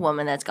going out with a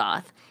woman that's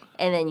goth,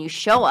 and then you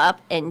show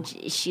up and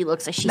she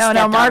looks like she No, stepped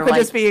out Mark of, would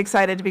like, just be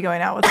excited to be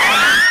going out with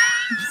someone.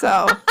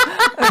 So,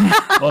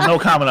 Well, no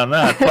comment on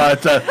that.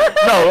 But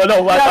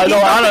no.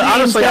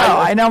 Honestly,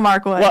 I know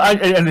Mark would. Well,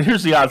 and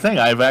here's the odd thing: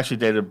 I've actually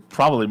dated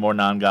probably more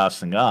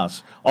non-goths than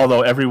goths.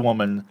 Although every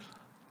woman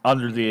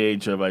under the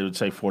age of, I would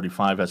say,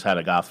 45 has had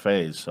a goth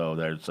phase. So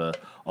there's a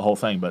whole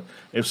thing. But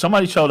if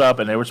somebody showed up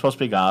and they were supposed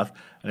to be goth,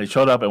 and they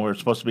showed up and we were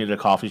supposed to be at a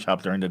coffee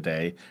shop during the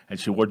day, and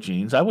she wore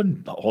jeans, I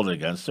wouldn't hold it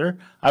against her.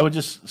 I would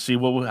just see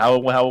how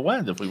it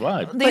went if we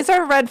vibe. These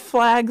are red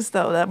flags,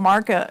 though,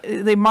 that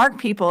they mark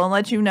people and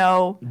let you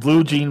know.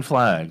 Blue jean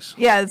flags.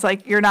 Yeah, it's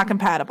like you're not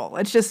compatible.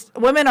 It's just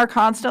women are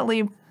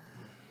constantly.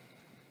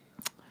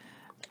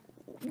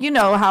 you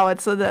know how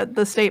it's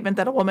the statement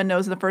that a woman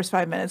knows in the first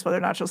 5 minutes whether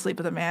or not she'll sleep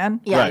with a man.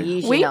 Yeah, Right. you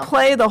usually We know.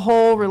 play the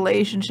whole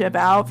relationship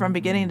out from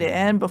beginning to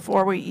end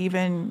before we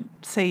even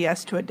say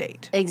yes to a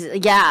date.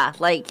 Yeah,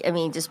 like, I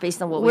mean, just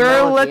based on what we We're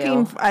know of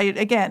looking, you.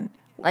 again,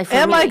 Like, for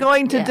am I me,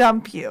 going to yeah.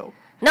 dump you?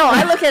 No,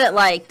 I look at it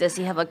like, does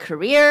he have a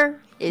career?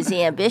 Is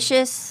he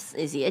ambitious?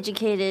 Is he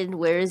educated?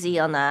 Where is he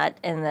on that?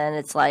 And then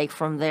it's like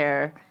from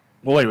there.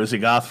 Well, wait, was he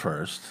goth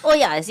first? Well,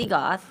 yeah, is he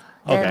goth?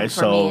 Okay, And for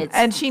so- me, it's,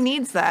 And she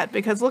needs that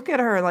because look at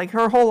her, like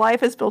her whole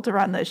life is built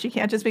around this. She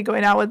can't just be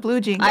going out with blue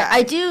jean guy.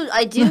 I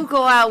do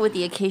go out with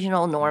the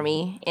occasional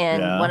normie,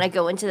 and Yeah. when I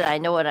go into that, I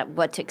know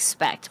what to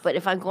expect. But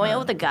if I'm going out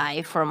with a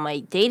guy from my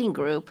dating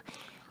group,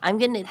 I'm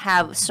going to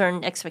have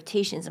certain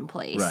expectations in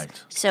place. Right.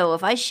 So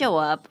if I show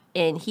up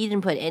and he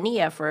didn't put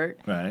any effort,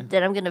 Right.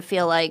 then I'm going to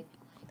feel like,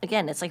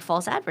 again, it's like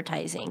false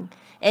advertising.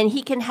 And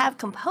he can have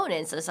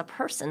components as a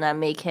person that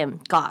make him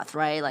goth,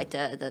 right? Like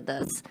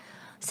the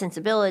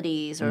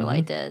sensibilities or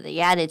like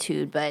the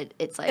attitude, but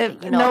it's like,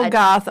 If you know, no I-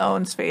 goth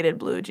owns faded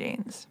blue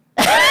jeans.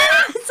 it's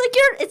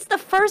like it's the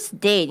first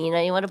date, you know,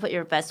 you want to put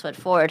your best foot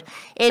forward.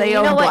 And They you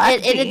know own what? black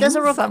It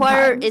doesn't jeans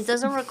require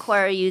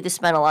sometimes. you to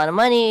spend a lot of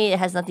money. It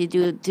has nothing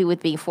to do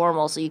with being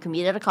formal. So you can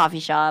meet at a coffee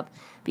shop,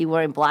 be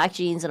wearing black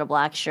jeans and a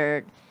black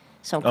shirt,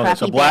 some Okay, crappy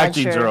so black band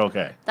jeans shirt. are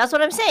okay. That's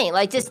what I'm saying.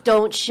 Like, just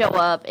don't show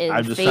up in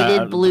I'm just faded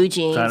trying- blue I'm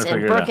jeans trying to and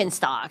figure it out.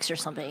 Birkenstocks or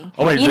something.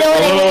 Oh, wait, you know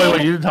what I mean?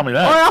 wait, you didn't tell me Or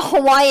that. a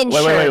Hawaiian Wait,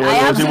 shirt. wait, I was he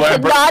absolutely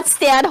wearing could not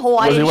stand Was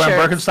Hawaiian he wearing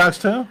shirts.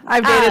 Birkenstocks too?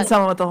 I've dated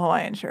someone with a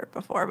Hawaiian shirt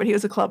before, but he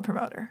was a club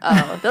promoter.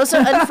 Oh, those are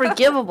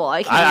unforgivable.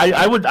 I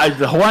can't.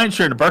 The Hawaiian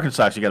shirt and the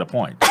Birkenstocks, you got a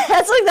point.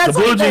 That's The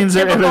blue like jeans,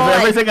 the if typical, like-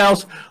 everything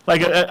else,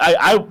 like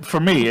for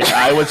me,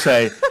 I would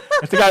say,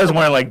 if the guy was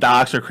wearing like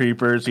Docs or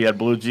Creepers, he had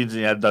blue jeans and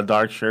he had the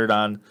dark shirt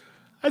on,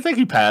 I think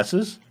he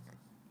passes.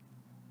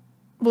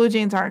 Blue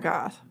jeans aren't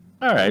goth.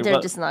 All right, They're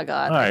well, just not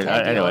goth. all right.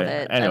 I can't deal with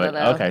Anyway, it. I don't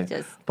know. okay.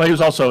 Just... But he was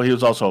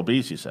also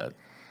obese. You said,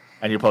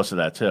 and you posted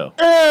that too.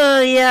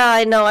 Oh, yeah,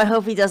 I know. I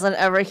hope he doesn't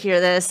ever hear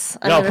this.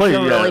 I'm going to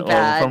feel really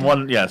bad. From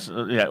one, yes,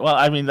 yeah. Well,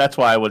 I mean, that's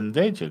why I wouldn't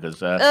date you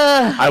because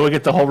I would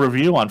get the whole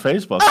review on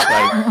Facebook.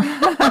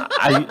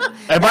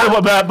 And by the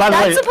way,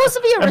 That's supposed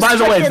to be a and by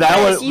the way, restricted that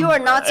list. was, You are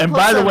not and supposed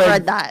by to the have way,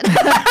 read that.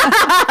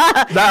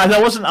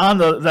 that wasn't on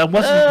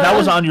that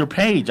was on your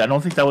page. I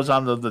don't think that was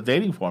on the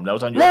dating forum. That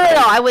was on your No, page.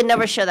 I would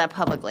never share that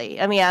publicly.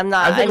 I mean, I'm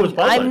not. I think it was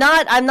public.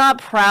 I'm not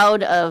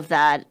proud of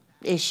that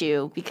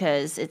issue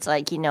because it's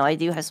like, you know, I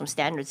do have some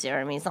standards there.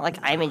 I mean, it's not like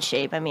I'm in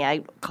shape. I mean, I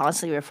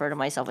constantly refer to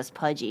myself as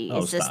pudgy. Oh,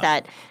 It's just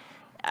stop.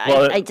 that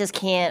Well, I just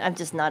can't. I'm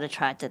just not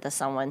attracted to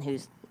someone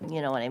who's,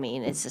 you know what I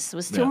mean. It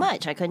was too Yeah.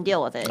 much. I couldn't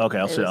deal with it. Okay,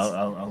 I'll It see. was-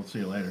 I'll see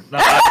you later. No,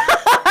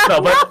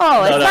 no, but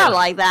Oh, it's no, not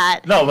like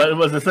that. No,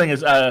 but the thing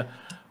is, But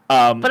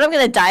I'm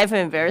gonna die from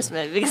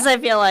embarrassment because I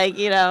feel like,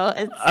 you know,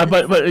 it's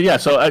but yeah.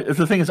 So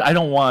the thing is, I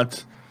don't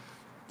want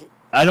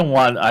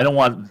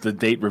the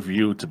date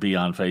review to be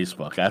on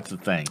Facebook. That's the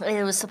thing.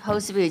 it was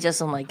supposed to be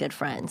just with my good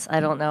friends. I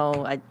don't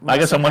know. I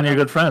guess I'm one of your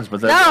good friends,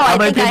 but No, how I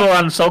many think people I-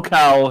 are on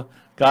SoCal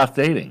Goth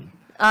Dating?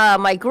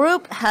 My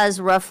group has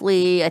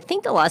roughly, I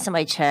think the last time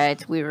I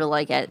checked, we were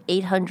like at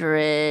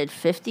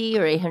 850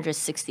 or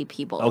 860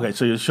 people. Okay,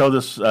 so you show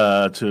this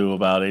to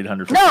about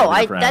 850 No, of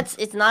your friends.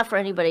 it's not for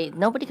anybody.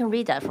 Nobody can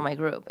read that from my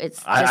group. It's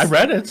just, I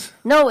read it.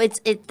 No,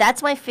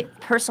 that's my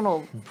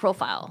personal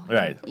profile.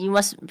 Right. You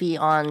must be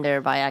on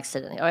there by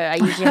accident. Or I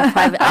usually have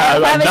private. I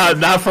have privacy.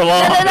 Not for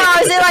long. No, I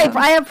was like,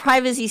 I have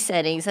privacy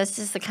settings. That's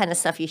just the kind of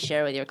stuff you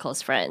share with your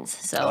close friends.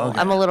 So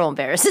I'm a little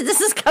embarrassed. This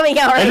is coming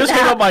out right It just now.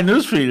 came up my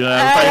newsfeed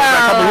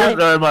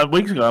a couple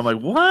weeks ago. I'm like,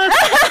 what?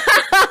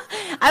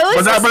 I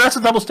was But that's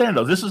a double standard,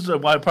 though. This is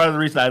why part of the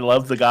reason I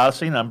love the goth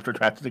scene. I'm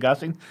attracted to goth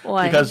scene.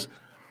 Why? Because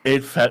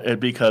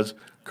because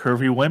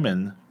curvy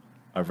women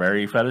are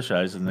very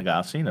fetishized in the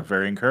goth scene. Are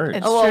very encouraged.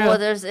 It's Oh, true. well,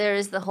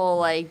 there's the whole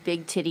like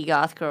big titty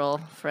goth girl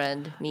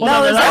friend. Me.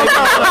 Well, No, no,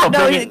 it's no,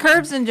 no, big-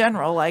 curves in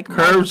general, like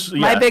Curves,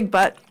 my yeah. big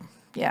butt.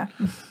 Yeah.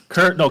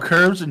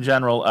 Curves in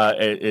general.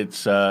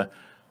 It's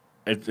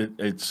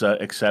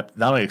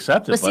not only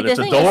accepted, But see, but it's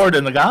the thing is- adored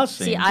in the goth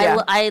scene. See, Yeah.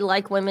 I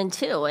like women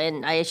too,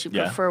 and I actually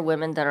Yeah. prefer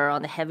women that are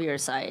on the heavier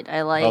side.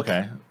 I like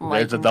Okay,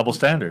 like, it's a double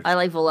standard. I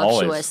like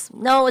voluptuous.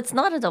 No, it's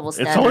not a double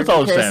standard. always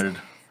double because standard.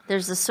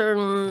 There's a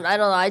certain I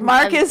don't know.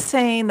 Mark is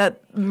saying that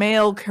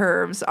male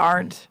curves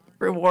aren't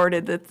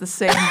rewarded the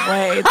same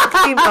way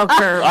that female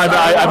curves. I'm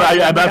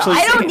are.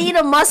 absolutely. I don't need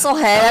a muscle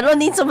head. I don't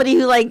need somebody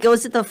who like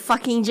goes to the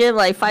fucking gym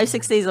like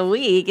 5-6 days a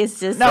week. It's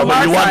just No, But you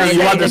Mark's want, not you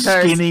want the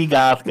saying it skinny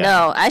goth guy.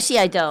 No, actually,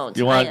 I don't.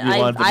 You want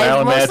I the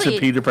Marilyn Manson,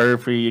 Peter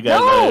Perry. You got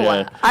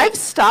No, I've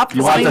stopped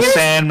you want wanting the to-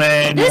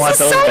 Sandman. You This want is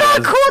those so guys.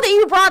 not cool that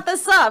you brought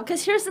this up.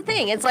 Because here's the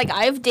thing: it's like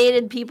I've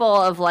dated people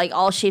of like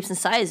all shapes and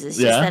sizes.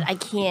 Just Yeah. that I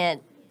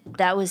can't.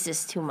 That was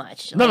just too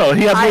much. No,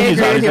 he had I blue jeans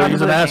agree on. with you on He's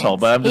the an blue asshole.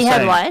 jeans. But I'm just He had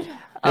saying. what?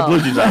 He had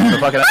blue jeans on. He's a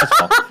fucking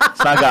asshole.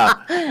 It's not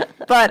goth.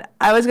 But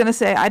I was going to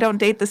say, I don't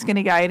date the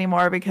skinny guy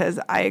anymore because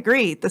I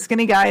agree. The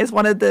skinny guy is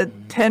one of the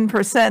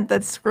 10%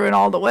 that's screwing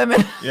all the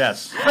women.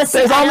 Yes. But see,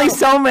 There's I only don't-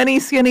 so many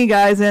skinny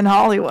guys in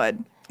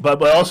Hollywood.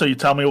 But also, you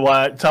tell me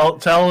why. Tell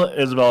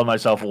Isabel and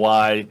myself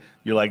why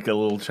You're like the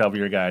little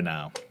chubbier guy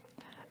now.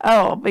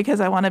 Oh,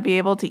 because I want to be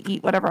able to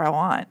eat whatever I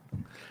want.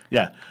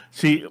 Yeah,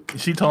 she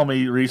told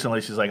me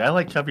recently. She's like, I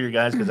like chubbier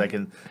guys because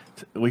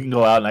we can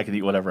go out and I can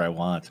eat whatever I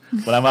want.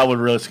 When I'm out with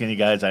really skinny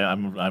guys,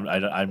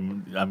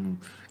 I'm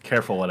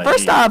careful what I eat.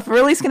 First off,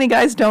 really skinny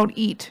guys don't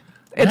eat.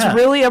 It's Yeah.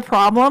 really a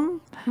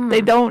problem.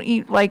 They don't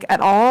eat like at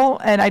all,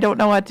 and I don't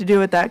know what to do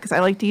with that because I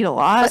like to eat a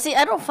lot. But see,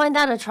 I don't find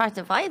that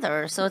attractive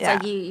either. So it's Yeah.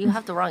 like you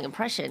have the wrong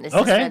impression. It's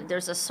Okay. just that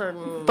there's a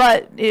certain.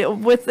 But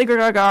with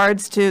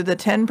regards to the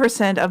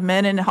 10% of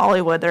men in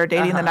Hollywood that are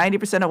dating the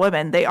 90% of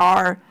women, they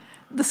are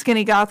the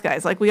skinny goth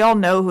guys. Like, we all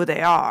know who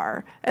they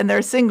are, and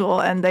they're single,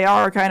 and they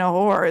are kind of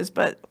whores.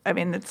 But I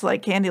mean, it's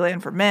like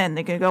Candyland for men.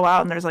 They can go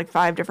out and there's like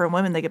 5 different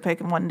women they could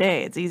pick in one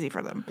day. It's easy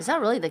for them. Is that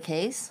really the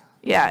case?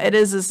 Yeah, it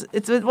is.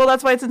 Well,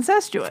 that's why it's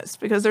incestuous,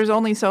 because there's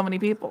only so many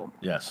people.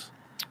 Yes.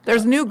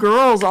 There's new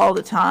girls all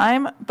the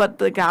time, but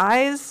the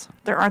guys,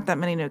 there aren't that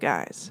many new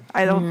guys.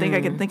 I don't think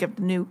I can think of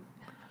new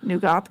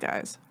goth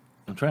guys.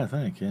 I'm trying to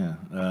think. Yeah.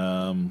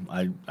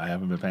 I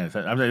haven't been paying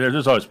attention. I mean,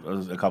 there's always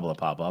a couple that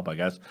pop up, I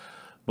guess.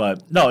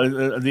 But no,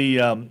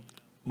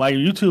 my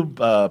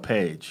YouTube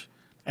page,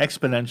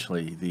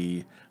 exponentially,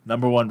 the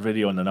 #1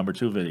 video and the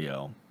 #2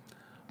 video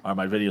are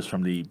my videos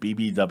from the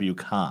BBW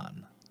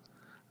Con,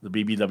 the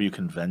BBW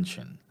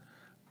convention,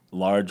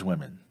 large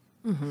women.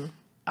 Mm-hmm.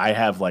 I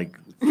have like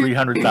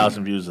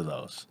 300,000 views of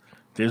those.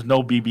 There's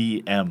no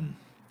BBM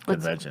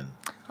convention.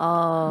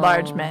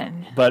 Large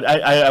men. But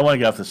I want to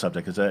get off the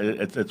subject because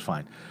it's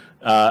fine.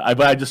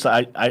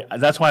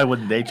 That's why I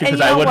wouldn't date you, And because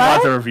you I know wouldn't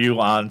want what? the review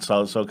on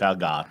SoCal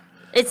Goth.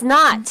 It's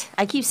not.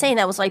 I keep saying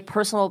that was like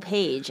personal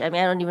page. I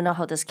mean, I don't even know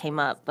how this came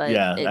up, but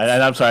Yeah, it's-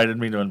 and I'm sorry, I didn't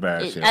mean to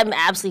embarrass you. I'm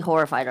absolutely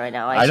horrified right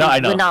now. I know, I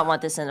know. would not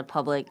want this in a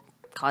public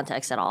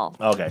context at all.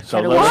 Okay, so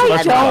Kinda let's, wish Why I'd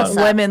let's done move this don't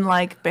on. up. women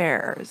like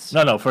bears?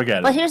 No,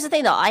 forget But it. here's the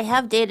thing, though. I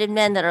have dated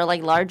men that are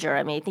like larger.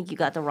 I mean, I think you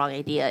got the wrong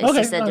idea. It's Okay,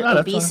 just that no, that's fine.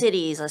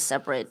 obesity is a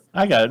separate.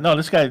 I got it. No,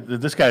 this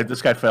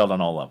guy failed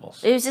on all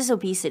levels. It was just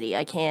obesity.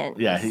 I can't.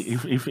 Yeah, he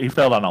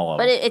failed on all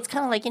But levels. it's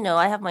kind of like,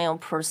 I have my own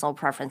personal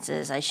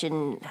preferences. I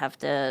shouldn't have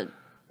to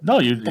No,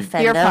 you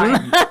defend You're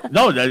them. fine.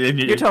 no,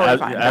 You're totally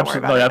fine. Don't worry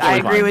about it. I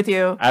agree with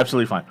you.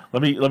 Absolutely fine.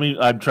 Let me.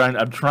 I'm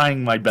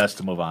trying my best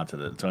to move on to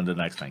the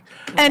next thing.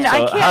 And So I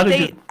how can't did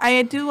you- date.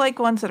 I do like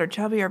ones that are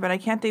chubbier, but I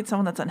can't date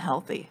someone that's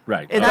unhealthy.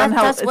 Right. It's That-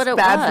 unhealthy. That's what it's it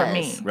bad was. for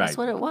me. Right. That's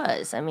what it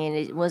was. I mean,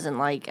 it wasn't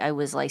like I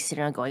was like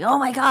sitting around going, "Oh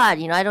my god,"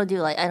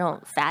 I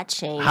don't fat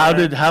shame. How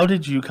or-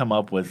 did you come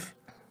up with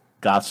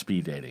goth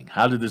speed dating?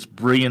 How did this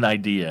brilliant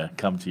idea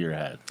come to your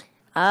head?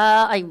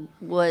 I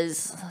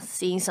was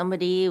seeing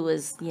somebody who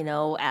was,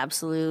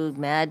 absolute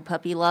mad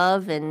puppy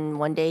love, and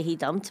one day he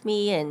dumped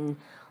me and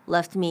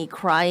left me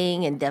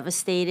crying and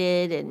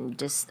devastated and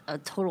just a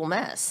total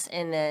mess.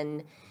 And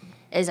then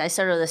as I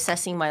started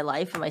assessing my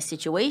life and my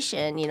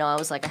situation, I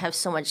was like, I have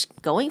so much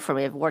going for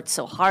me. I've worked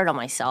so hard on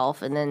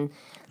myself, and then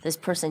this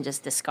person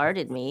just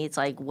discarded me. It's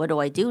like, what do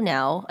I do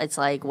now? It's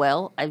like,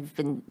 well, I've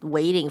been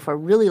waiting for a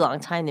really long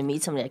time to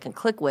meet somebody I can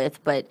click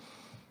with, but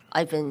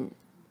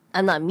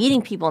I'm not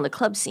meeting people in the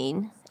club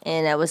scene.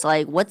 And I was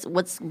like,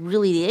 what's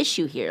really the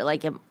issue here?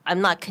 Like,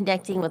 I'm not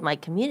connecting with my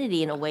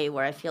community in a way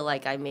where I feel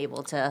like I'm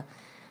able to,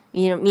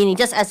 meaning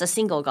just as a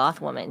single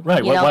goth woman.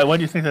 Right. Why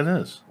do you think that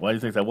is? Why do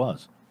you think that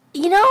was?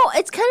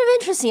 It's kind of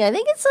interesting. I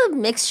think it's a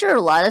mixture of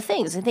a lot of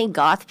things. I think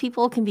goth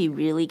people can be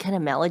really kind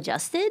of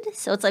maladjusted.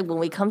 So it's like when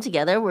we come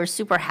together, we're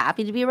super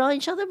happy to be around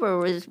each other,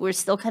 but we're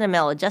still kind of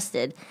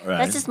maladjusted. Right.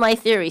 That's just my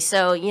theory.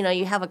 So,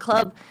 you have a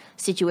club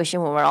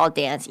situation where we're all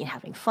dancing and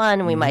having fun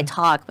and we might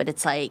talk, but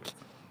it's like,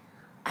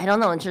 I don't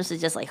know, in terms of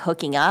just like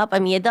hooking up. I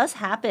mean, it does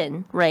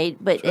happen, right?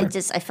 But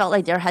I felt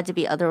like there had to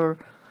be other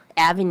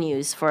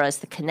avenues for us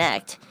to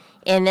connect.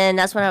 And then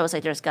that's when I was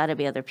like, there's got to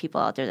be other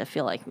people out there that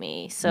feel like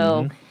me.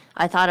 So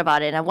I thought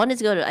about it, and I wanted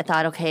to I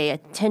thought, okay,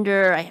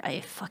 Tinder,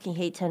 I fucking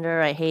hate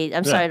Tinder.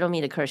 I'm sorry, I don't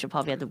mean to curse. You'll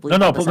probably have to bleep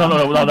No. all this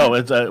out. No.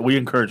 It's we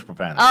encourage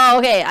profanity. Oh,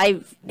 okay.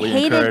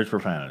 We encourage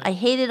profanity. I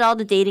hated all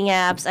the dating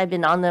apps. I've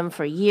been on them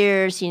for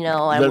years.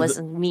 I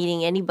wasn't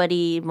meeting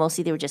anybody.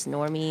 Mostly they were just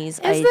normies.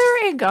 Is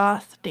there a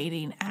goth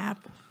dating app?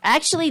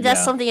 Actually,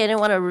 that's Yeah. something I didn't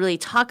want to really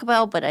talk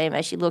about, but I am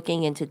actually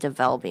looking into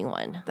developing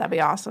one. That'd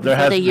be awesome. There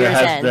has the year's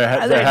end. there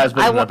has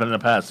been I in the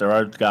past. There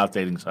are goth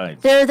dating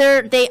sites.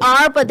 They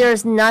are, but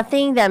there's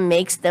nothing that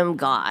makes them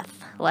goth.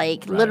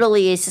 Like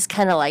literally, it's just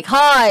kind of like,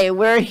 "Hi,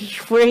 we're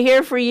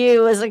here for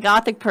you as a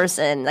gothic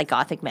person." Like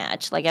gothic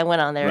match. Like I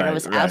went on there and it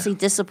was absolutely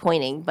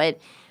disappointing. But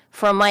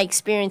from my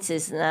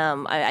experiences,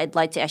 I'd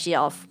like to actually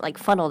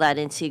funnel that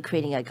into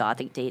creating a goth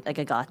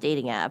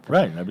dating app.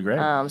 Right, that'd be great.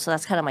 So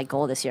that's kind of my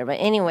goal this year. But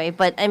anyway,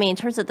 I mean, in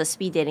terms of the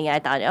speed dating, I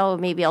thought, oh,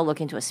 maybe I'll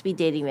look into a speed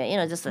dating,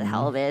 just the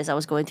hell of it. As I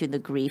was going through the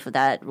grief of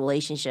that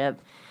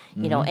relationship,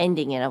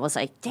 ending it, I was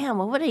like, damn,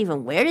 what would I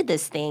even wear to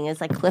this thing? It's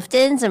like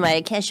Clifton's, and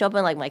I can't show up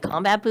in like my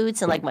combat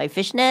boots and like my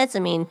fishnets. I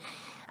mean,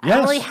 I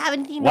don't really have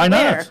anything Why to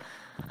wear. not?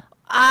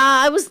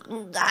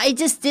 I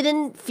just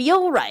didn't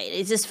feel right.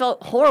 It just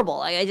felt horrible.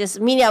 Like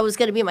I was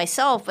going to be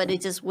myself, but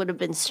it just would have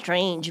been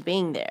strange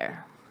being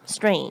there.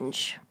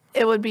 Strange.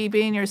 It would be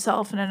being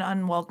yourself in an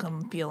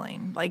unwelcome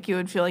feeling. Like you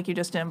would feel like you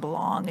just didn't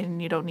belong and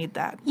you don't need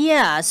that.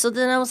 Yeah, so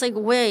then I was like,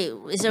 wait,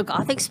 is there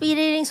gothic speed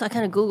dating? So I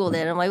kind of Googled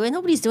it. I'm like, wait,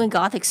 nobody's doing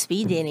gothic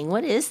speed dating.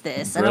 What is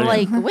this? And I'm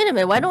like, Brilliant. wait a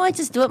minute, why don't I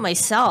just do it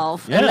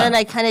myself? Yeah. And then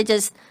I kind of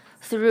just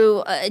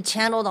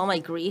channeled all my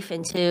grief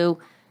into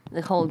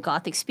the whole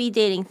gothic speed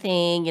dating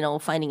thing, you know,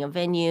 finding a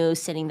venue,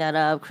 setting that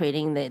up,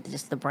 creating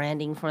just the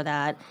branding for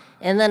that.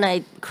 And then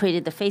I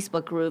created the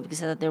Facebook group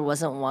because I thought there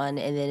wasn't one.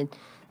 And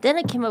then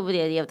I came up with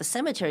the idea of the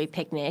cemetery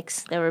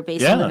picnics that were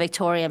based on the Yeah.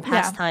 Victorian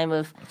pastime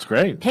of That's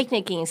great.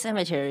 picnicking in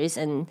cemeteries.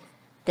 And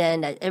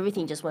then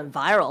everything just went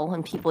viral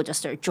and people just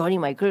started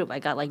joining my group. I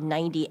got like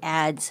 90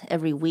 ads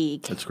every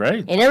week. That's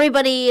great. And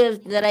everybody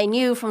that I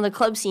knew from the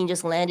club scene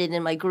just landed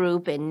in my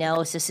group. And now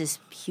it's just this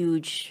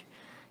huge,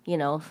 you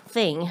know,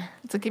 thing.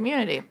 It's a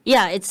community.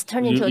 Yeah, it's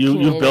turned into a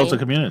community. You've built a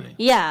community.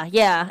 Yeah,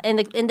 yeah. And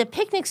the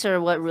picnics are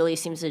what really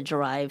seems to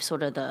drive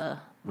sort of the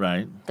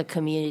Right.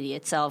 community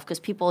itself, because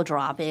people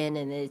drop in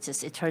and it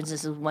turns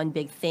into one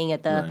big thing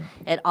at Right.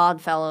 at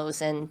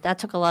Oddfellows, and that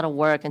took a lot of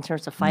work in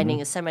terms of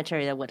finding a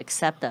cemetery that would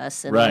accept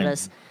us and Right. let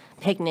us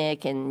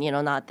picnic and, you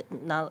know, not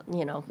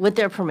you know, with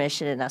their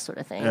permission and that sort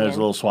of thing. Yeah, there's And- a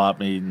little swap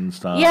meet and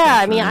stuff. yeah,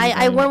 I I'm mean, sure I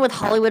everything. went with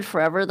Hollywood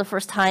Forever the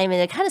first time,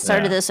 and it kind of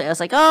started Yeah. this way. I was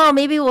like, oh,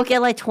 maybe we'll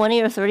get like 20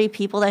 or 30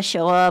 people that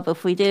show up.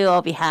 If we do,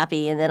 I'll be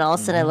happy. And then all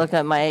of a sudden I look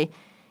at my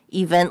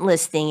event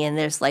listing and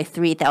there's like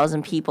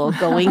 3,000 people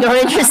going or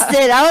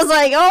interested. I was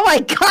like, oh my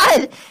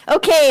God,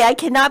 okay, I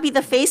cannot be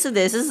the face of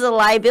this. This is a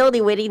liability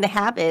waiting to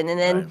happen. And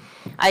then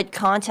I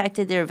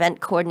contacted their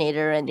event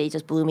coordinator and they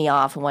just blew me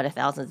off and wanted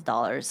thousands of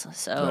dollars.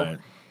 So, Right.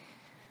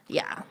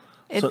 yeah.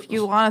 If So-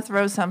 you want to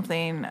throw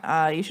something,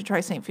 you should try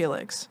St.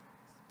 Felix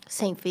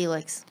St.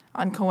 Felix.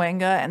 on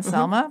Cahuenga and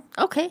Selma.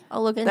 Okay,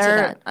 I'll look into They're-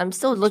 that. I'm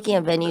still looking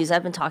at venues.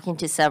 I've been talking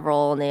to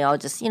several, and they all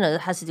just, you know,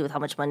 it has to do with how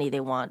much money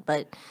they want.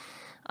 But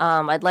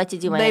I'd like to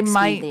do my They next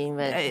might. speed thing,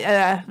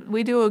 but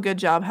We do a good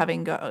job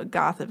having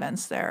goth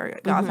events there,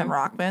 goth and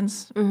rock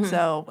bands.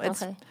 So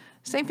it's Okay.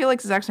 St.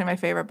 Felix is actually my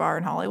favorite bar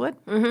in Hollywood.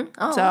 oh,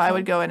 So I okay.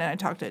 would go in and I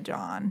talk to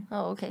John.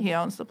 Oh, okay. He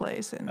owns the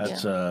place, and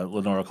That's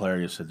Lenora Claire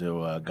used to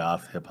do a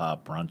goth hip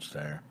hop brunch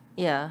there.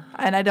 Yeah.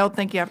 I don't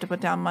think you have to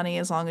put down money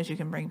as long as you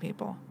can bring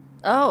people.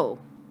 Oh,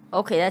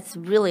 okay. That's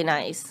really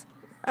nice.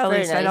 At Very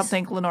least I don't nice.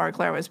 think Lenora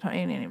Claire was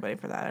paying anybody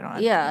for that. I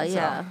don't. Yeah, so.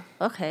 yeah.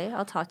 Okay,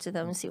 I'll talk to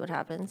them and see what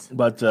happens.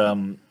 But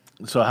so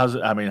how's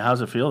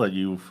it feel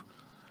that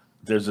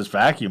there's this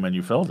vacuum and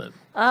you filled it,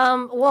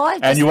 Well,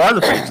 and you are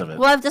the face of it.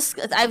 Well,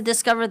 I've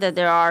discovered that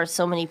there are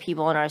so many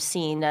people in our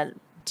scene that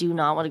do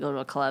not want to go to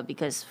a club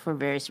because for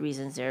various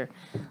reasons they're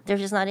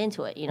just not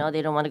into it. You know,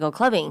 they don't want to go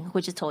clubbing,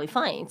 which is totally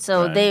fine.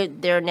 So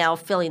Right. they're now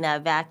filling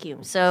that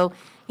vacuum. So,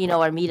 you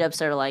know, our meetups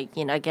are like,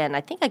 you know, again,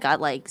 I think I got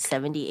like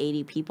 70,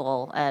 80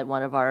 people at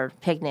one of our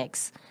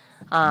picnics.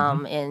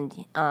 And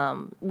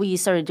we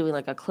started doing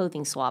like a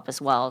clothing swap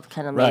as well,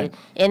 kind of Right.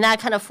 and that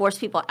kind of forced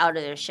people out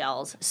of their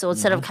shells. So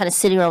instead of kind of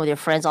sitting around with your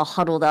friends all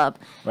huddled up,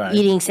 Right.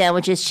 eating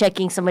sandwiches,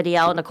 checking somebody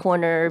out in a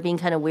corner, being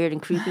kind of weird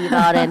and creepy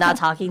about it, not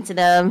talking to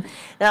them,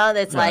 now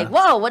it's like,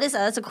 whoa, what is that?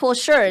 That's a cool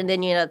shirt. And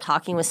then you end up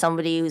talking with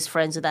somebody who's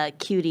friends with that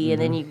cutie,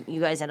 and then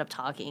you guys end up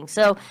talking.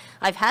 So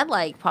I've had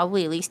like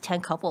probably at least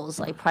 10 couples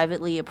like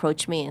privately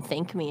approach me and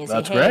thank me and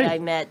That's say, hey, great. I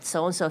met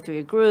so-and-so through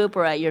your group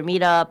or at your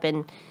meetup,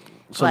 and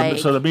So,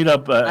 like, the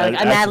meetup. I'm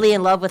madly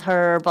in love with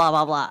her, blah,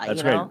 blah, blah. That's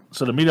you great. know?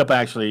 So the meetup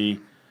actually,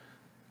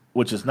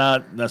 which is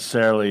not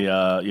necessarily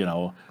a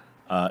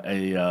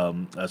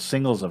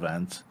singles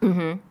event,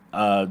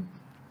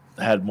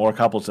 had more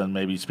couples than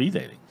maybe speed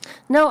dating.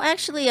 No,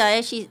 actually,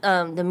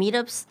 the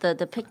meetups,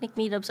 the picnic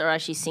meetups are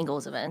actually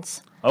singles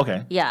events.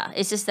 Okay. Yeah,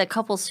 it's just that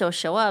couples still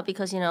show up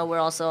because, you know, we're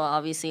also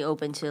obviously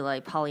open to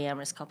like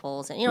polyamorous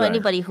couples and, you know, Right.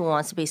 anybody who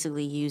wants to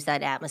basically use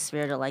that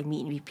atmosphere to like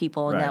meet new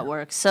people and Right.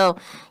 network. So,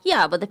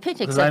 yeah, but the picnics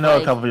Because I are know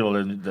like, a couple people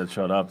that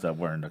showed up that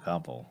weren't a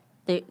couple.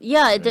 it's kinda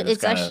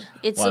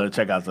actually, wanted to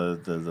check out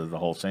the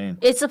whole scene.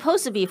 it's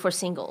supposed to be for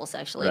singles,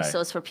 actually. Right. So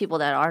it's for people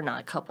that are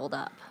not coupled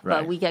up. Right.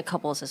 But we get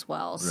couples as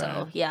well. So,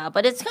 Right. yeah.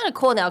 But it's kind of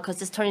cool now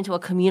because it's turned into a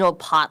communal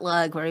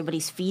potluck where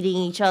everybody's feeding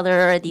each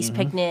other at these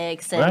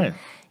picnics. And, Right.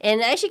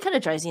 and it actually kind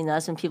of drives me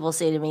nuts when people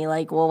say to me,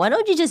 like, well, why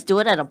don't you just do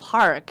it at a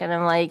park? And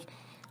I'm like,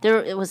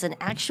 it was an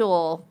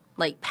actual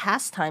like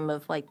pastime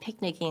of like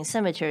picnicking in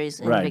cemeteries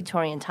in Right.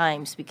 Victorian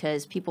times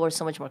because people were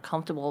so much more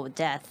comfortable with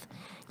death.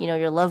 You know,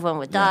 your loved one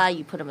would die,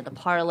 you put them in the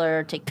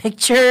parlor, take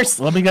pictures.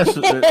 Let me guess.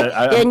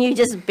 Then you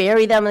just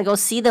bury them and go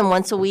see them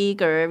once a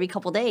week or every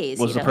couple days.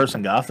 Was you the know?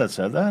 person goth that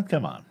said that?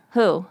 Come on.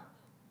 Who?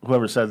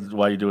 Whoever said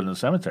why you do it in the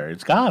cemetery?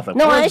 It's goth. Of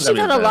No, course I it's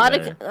actually gonna got be a lot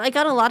cemetery. of I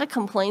got a lot of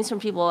complaints from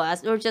people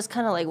who were just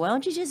kind of like, why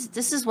don't you just?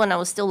 This is when I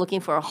was still looking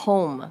for a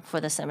home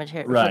for the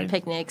cemetery for Right. the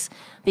picnics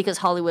because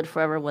Hollywood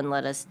Forever wouldn't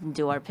let us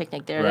do our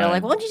picnic there. They're Right.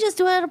 like, why don't you just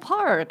do it at a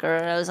park?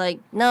 Or I was like,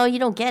 no, you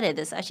don't get it.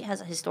 This actually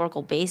has a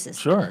historical basis.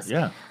 to Sure. this.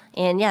 Yeah.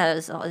 And yeah,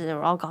 they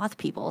were all goth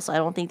people, so I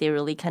don't think they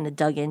really kind of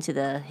dug into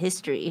the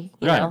history.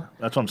 You Right. know.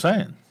 That's what I'm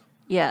saying.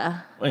 Yeah.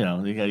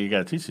 Well, you got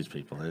to teach these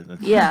people.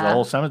 Yeah.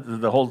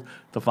 The whole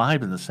the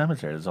vibe in the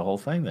cemetery is the whole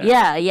thing there.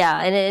 Yeah,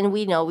 yeah, and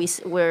we know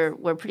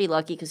we're pretty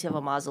lucky because you have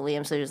a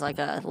mausoleum, so there's like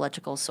a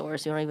electrical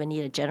source. You don't even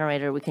need a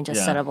generator. We can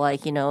just set Yeah. up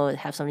like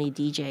have somebody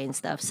DJ and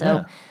stuff. So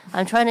Yeah.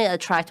 I'm trying to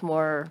attract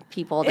more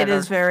people. That It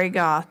is very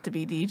goth to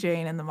be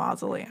DJing in the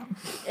mausoleum.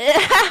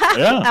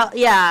 Yeah.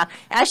 Yeah,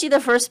 actually, the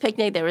first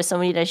picnic there was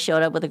somebody that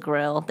showed up with a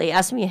grill. They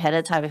asked me ahead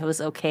of time if it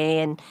was okay,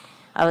 and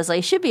I was like,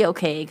 it should be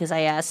okay because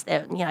I asked, I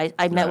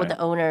met with Right. the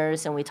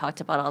owners and we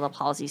talked about all the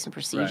policies and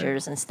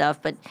procedures and stuff.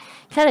 But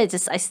I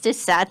just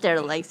sat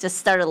there, like, just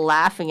started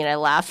laughing, and I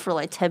laughed for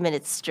like 10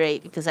 minutes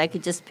straight because I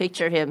could just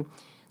picture him.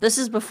 This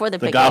is before the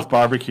The picnic. goth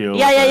barbecue.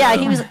 Yeah, yeah, yeah.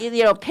 He was,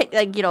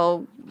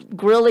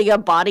 grilling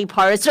up body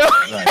parts, or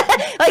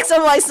Right.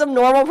 like some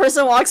normal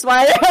person walks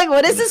by. They're like,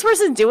 what is this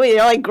person doing?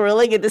 Like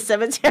grilling in the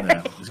cemetery.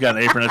 Yeah. He's got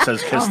an apron that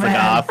says "Kiss the man.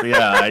 Goth."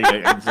 Yeah,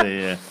 I'd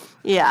say.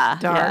 Yeah,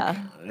 Dark. yeah.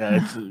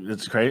 Yeah,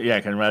 it's crazy. Yeah,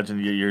 I can imagine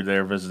you're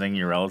there visiting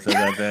your relative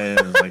that day,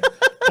 and it's like,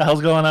 what the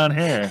hell's going on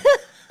here?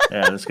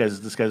 Yeah, this guy's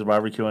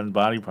barbecuing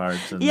body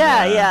parts. And,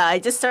 Yeah, yeah. I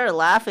just started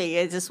laughing.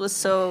 It just was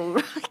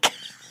so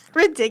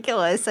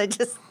ridiculous.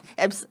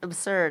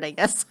 Absurd, I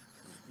guess.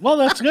 Well,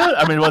 that's good.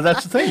 I mean, well,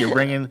 that's the thing. You're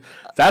bringing.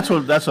 That's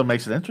what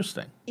makes it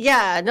interesting.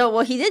 Yeah, no.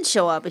 Well, he did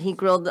show up, and he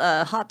grilled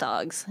hot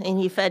dogs, and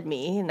he fed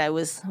me, and I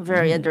was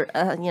very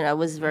I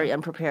was very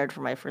unprepared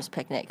for my first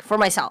picnic for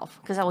myself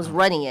because I was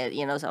running it,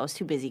 so I was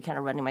too busy kind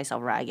of running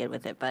myself ragged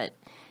with it. But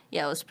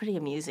yeah, it was pretty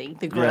amusing.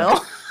 The grill.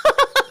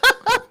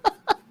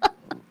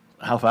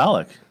 How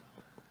phallic.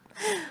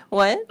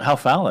 What? How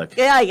phallic.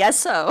 Yeah, I guess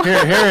so.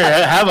 Here,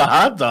 have a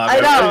hot dog. I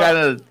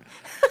know.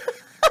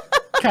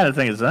 What kind of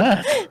thing is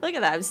that? Look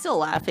at that. I'm still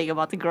laughing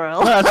about the grill.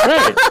 Well, that's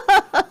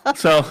great.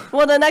 So,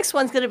 Well, the next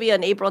one's going to be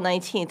on April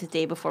 19th, the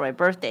day before my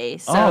birthday.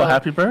 So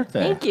happy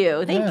birthday. Thank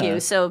you. Thank Yeah. you.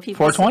 So people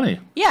 420.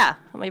 Yeah,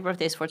 my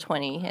birthday's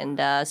 420,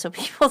 and so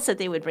people said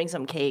they would bring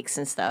some cakes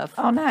and stuff.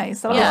 Oh,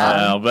 nice. That was Yeah. fun.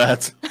 I'll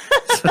bet.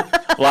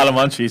 A lot of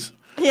munchies.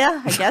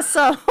 Yeah, I guess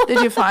so.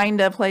 Did you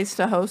find a place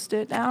to host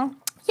it now?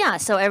 Yeah,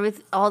 so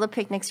all the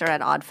picnics are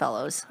at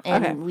Oddfellows,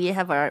 and Okay. we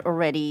have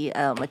already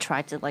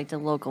attracted like the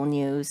local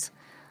news.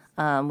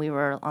 We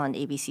were on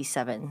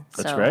ABC7.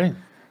 That's so, great.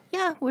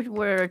 Yeah,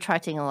 we're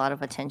attracting a lot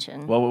of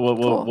attention. What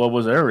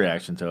was their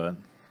reaction to it?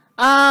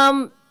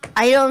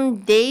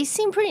 They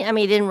seem pretty. I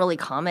mean, they didn't really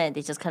comment.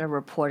 They just kind of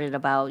reported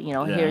about,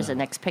 here's the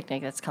next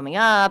picnic that's coming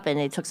up, and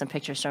they took some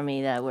pictures from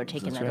me that were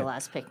taken That's at the right.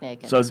 last picnic.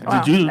 And So this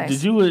Wow,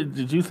 nice.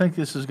 did you think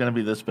this is going to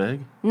be this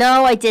big?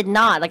 No, I did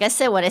not. Like I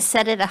said, when I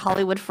said it at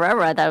Hollywood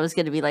Forever, I thought it was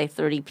going to be like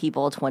 30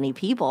 people, 20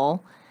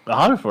 people.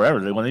 Hollywood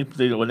Forever.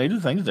 When they do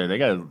things there, they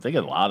get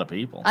a lot of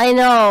people. I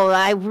know.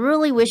 I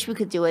really wish we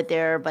could do it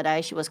there, but I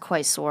actually was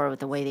quite sore with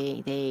the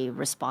way they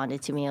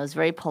responded to me. I was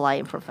very polite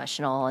and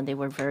professional, and they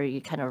were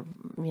very kind of,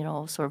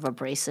 sort of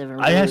abrasive and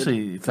rude. I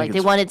actually think like they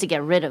it's- wanted to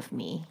get rid of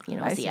me,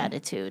 I the see.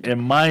 attitude.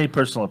 In my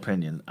personal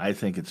opinion, I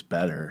think it's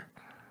better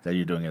that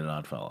you're doing it in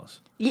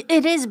Oddfellows.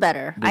 It is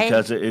better.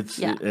 Because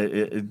yeah.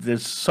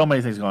 there's so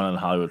many things going on in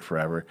Hollywood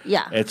Forever.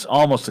 Yeah. It's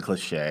almost a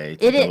cliche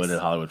to It do is. it in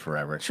Hollywood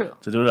Forever. True.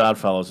 To do it at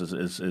Oddfellows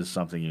is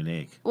something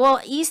unique.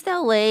 Well, East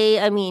LA,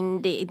 I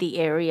mean, the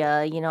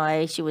area, I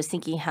actually was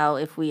thinking how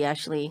if we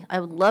I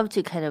would love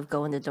to kind of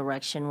go in the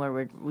direction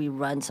where we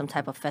run some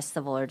type of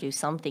festival or do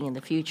something in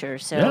the future.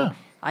 So Yeah.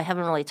 I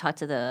haven't really talked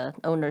to the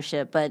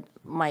ownership, but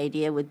my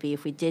idea would be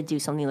if we did do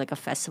something like a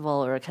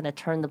festival or kind of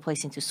turn the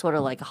place into sort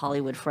of like a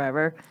Hollywood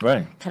Forever,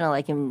 Right. kind of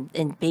like in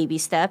baby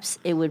steps,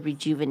 it would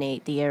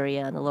rejuvenate the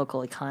area and the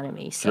local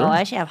economy. So Sure.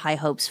 I actually have high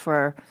hopes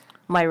for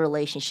my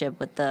relationship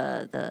with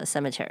the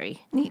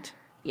cemetery. Neat.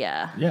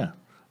 Yeah. Yeah.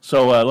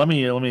 So let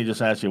me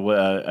just ask you,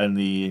 in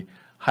the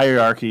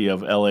hierarchy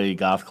of LA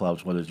goth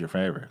clubs, what is your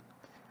favorite?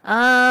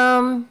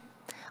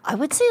 I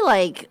would say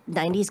like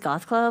 90s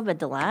Goth Club at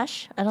the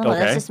Lash. I don't know. Okay.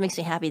 That just makes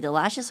me happy. The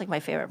Lash is like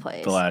my favorite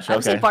place. The Lash, I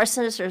would say okay. Bar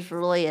Sinister is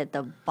really at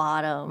the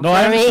bottom. No, You know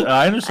I what understand-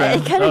 I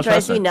understand. It kind No, of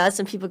drives me trust me. nuts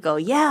when people go,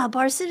 "Yeah,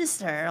 Bar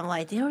Sinister." I'm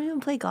like, they don't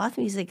even play goth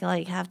music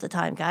like half the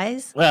time,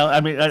 guys. Well,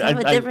 I mean, They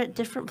have a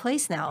different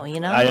place now.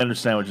 I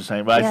understand what you're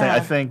saying, but Yeah.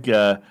 I think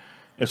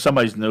if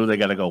somebody's new, they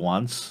got to go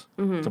once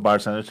to Bar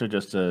Sinister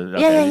just to.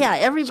 Yeah, okay, yeah.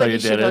 so Everybody you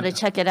should did go it. to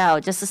check it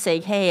out just to say,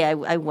 "Hey,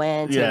 I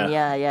went." Yeah. And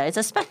yeah. It's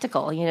a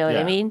spectacle. You know what I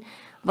Yeah. mean?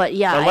 But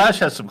yeah, The Lash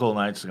has some cool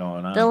nights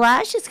going on. The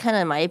Lash is kind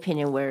of, in my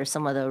opinion, where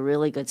some of the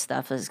really good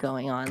stuff is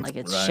going on. Like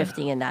it's Right.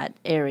 shifting in that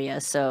area.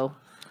 So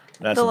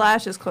That's The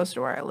Lash is close to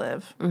where I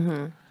live.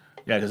 yeah,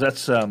 because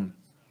that's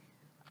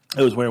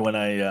it was weird when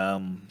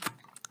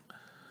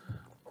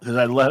because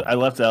I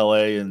left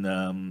LA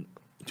in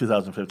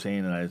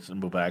 2015 and I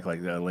moved back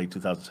like late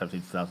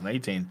 2017,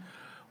 2018.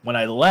 When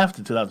I left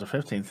in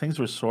 2015, things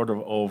were sort of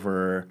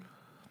over,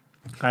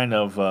 kind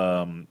of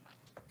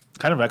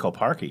Echo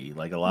Parky.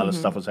 Like a lot of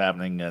stuff was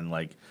happening, and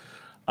like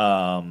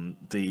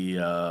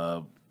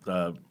the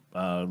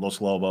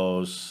Los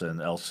Lobos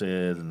and El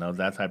Cid and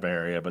that type of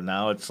area. But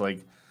now it's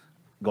like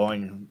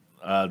going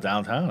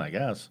downtown, I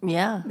guess.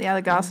 Yeah. Yeah,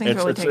 the goth scene's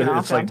really taking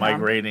off It's like downtown.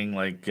 migrating,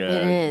 like It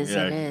is,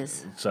 yeah. it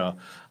is. So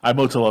I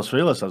moved to Los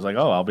Feliz. I was like,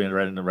 oh, I'll be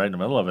right in the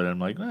middle of it. And I'm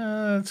like,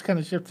 it's kind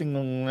of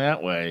shifting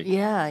that way.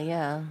 Yeah,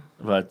 yeah.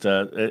 But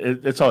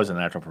it's always a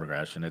natural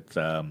progression.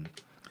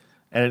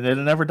 And it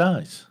never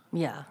dies.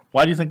 Yeah.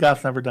 Why do you think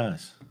goth never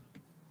dies?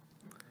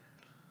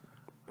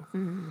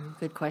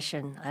 Good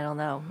question. I don't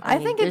know. I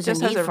mean, think it there's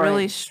just need has a for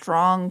really it.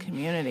 strong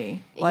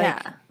community. Like,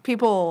 Yeah.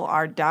 people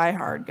are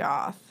diehard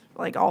goth,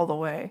 like all the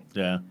way.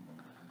 Yeah.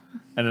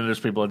 And then there's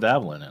people that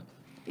dabble in it.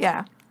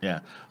 Yeah. Yeah.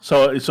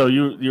 So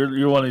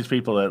you're one of these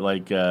people that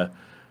like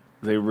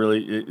they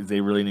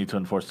really need to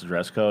enforce the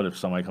dress code. If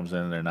somebody comes in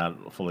and they're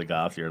not fully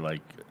goth, you're like,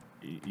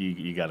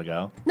 you got to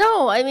go.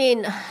 No, I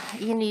mean,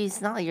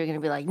 it's not like you're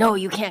gonna be like, no,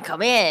 you can't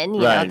come in.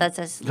 You know, that's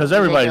just because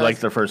everybody ridiculous. likes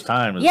their first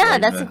time. Yeah,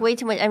 that's like way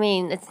too much. I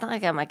mean, it's not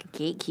like I'm like a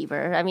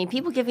gatekeeper. I mean,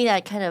 people give me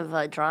that kind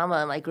of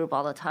drama in my group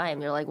all the time.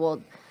 They're like,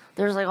 well,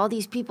 there's like all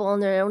these people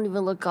and they don't even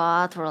look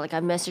goth, or like I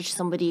messaged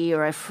somebody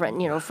or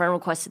friend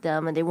requested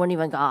them and they weren't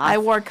even goth. I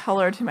wore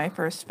color to my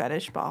first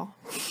fetish ball.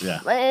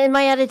 Yeah. And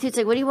my attitude's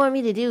like, what do you want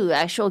me to do?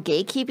 Actual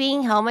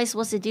gatekeeping? How am I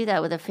supposed to do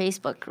that with a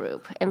Facebook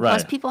group? And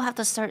plus, Right. people have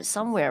to start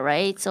somewhere,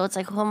 right? So it's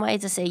like, who am I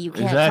to say you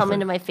can't come Exactly.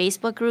 into my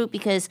Facebook group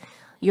because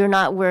you're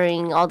not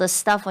wearing all this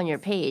stuff on your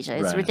page?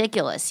 It's Right.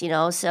 ridiculous, you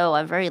know? So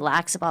I'm very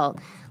lax about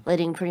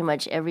letting pretty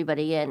much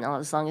everybody in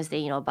as long as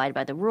they, abide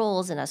by the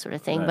rules and that sort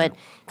of thing. Right. But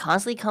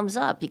constantly comes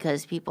up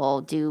because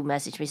people do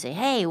message me, say,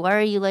 hey, why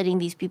are you letting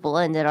these people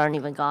in that aren't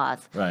even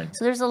goth? Right.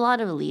 So there's a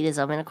lot of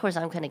elitism. And of course,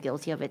 I'm kind of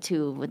guilty of it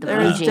too with the blue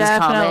There's jeans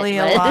definitely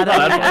comment. a but-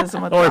 lot of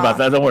elitism with Don't worry about goth.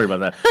 that. Don't worry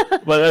about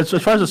that. But as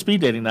far as the speed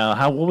dating now,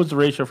 what was the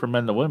ratio for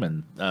men to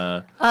women?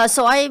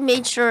 So I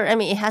made sure, I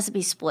mean, it has to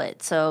be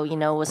split. So, it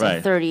was Right.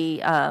 like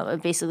 30,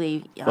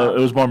 basically. Well, it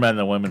was more men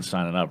than women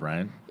signing up,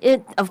 right?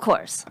 Of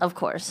course.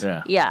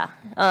 Yeah. Yeah.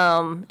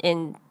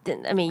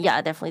 I mean, yeah,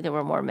 definitely there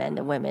were more men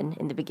than women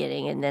in the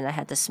beginning, and then I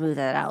had to smooth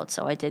that out.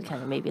 So I did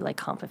kind of maybe like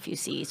comp a few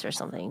seats or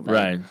something. But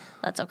Right.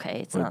 that's okay.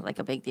 It's not like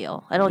a big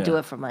deal. I don't do Yeah.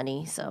 it for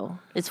money, so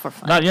it's for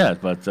fun. Not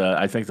yet, but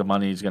I think the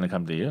money is going to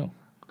come to you.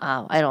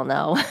 I don't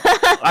know.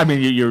 I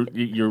mean,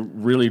 you're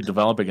really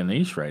developing a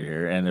niche right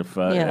here, and if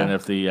Yeah.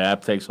 the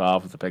app takes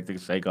off, if the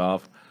picnics take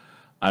off,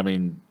 I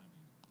mean,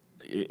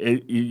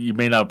 you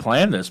may not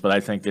plan this, but I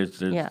think there's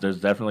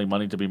definitely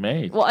money to be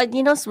made. Well,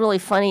 what's really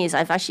funny is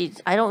I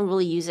don't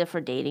really use it for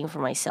dating for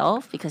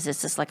myself because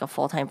it's just like a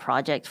full-time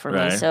project for me.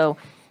 Right. So,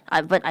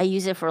 but I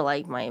use it for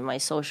like my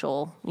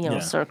social, Yeah.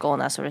 circle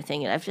and that sort of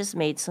thing. And I've just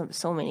made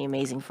so many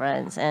amazing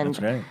friends. And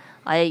That's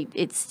great.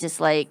 it's just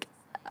like,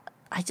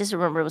 I just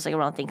remember it was like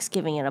around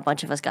Thanksgiving and a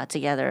bunch of us got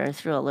together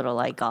through a little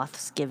like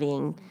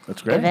Gothsgiving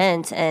That's great.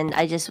 event. And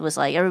I just was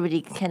like, everybody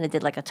kind of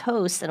did like a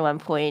toast. And at one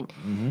point,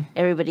 Mm-hmm.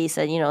 everybody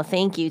said,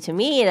 thank you to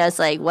me. And I was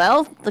like,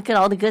 well, look at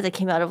all the good that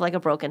came out of like a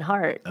broken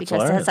heart. That's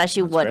Because hilarious. that's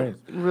actually That's what great.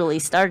 really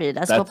started.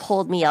 That's what That's-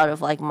 pulled me out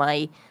of like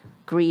my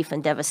grief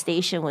and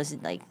devastation was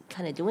like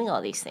kind of doing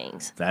all these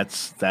things.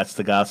 That's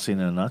the goth scene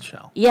in a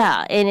nutshell.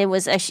 Yeah, and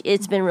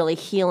it's been really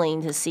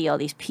healing to see all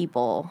these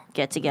people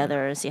get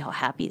together and see how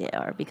happy they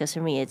are. Because for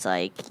me, it's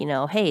like,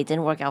 hey, it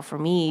didn't work out for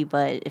me,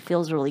 but it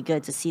feels really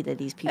good to see that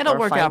these people It'll are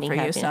work out finding for you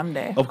happiness.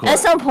 someday. Of course. At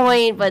some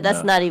point, but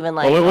that's not even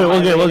like. Well, on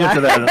my we'll radar. get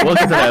to that. We'll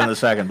get to that in a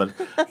second. But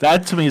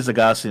that to me is the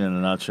goth scene in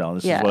a nutshell.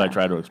 This is Yeah. what I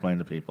try to explain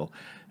to people.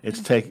 It's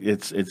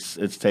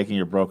taking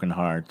your broken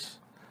heart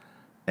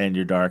and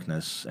your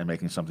darkness and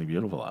making something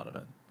beautiful out of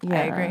it. I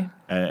agree.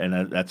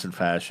 And that's in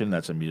fashion,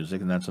 that's in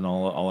music, and that's in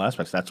all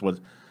aspects. That's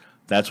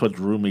what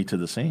drew me to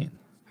the scene.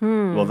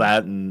 Well,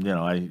 that and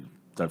I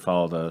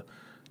followed a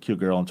cute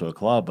girl into a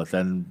club, but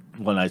then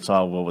when I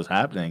saw what was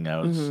happening, I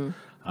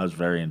was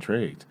very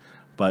intrigued.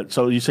 But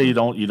so you say you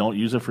don't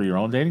use it for your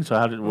own dating. So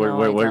how did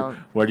No, I don't.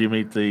 where do you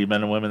meet the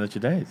men and women that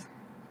you date?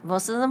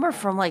 Most of them are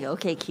from like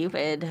OK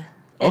Cupid.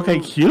 Okay,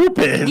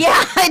 Cupid.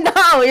 Yeah, I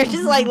know. You're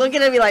just like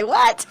looking at me like,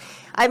 what?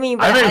 I mean,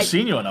 but I've never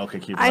seen you on OK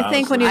Cupid. I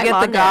think when you I'm get the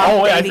on there. goth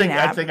Oh wait, I dating think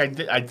app,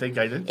 I think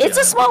I did. It's see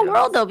a it. small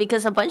world though,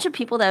 because a bunch of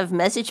people that have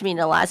messaged me in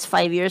the last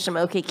 5 years from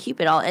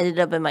OkCupid all ended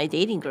up in my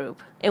dating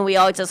group, and we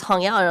all just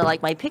hung out at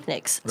like my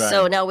picnics.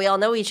 So Right. now we all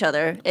know each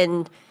other,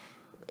 and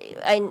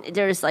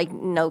there's like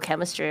no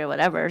chemistry or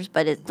whatever.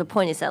 But the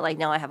point is that like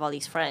now I have all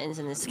these friends,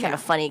 and it's kind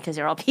of funny because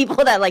they're all people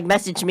that like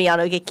message me on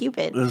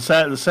OkCupid.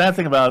 The sad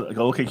thing about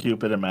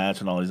OkCupid and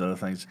Match and all these other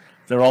things,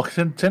 they're all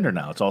Tinder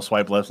now. It's all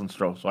swipe left and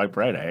swipe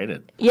right. I hate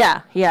it.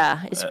 Yeah,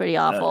 it's pretty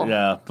awful.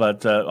 Yeah,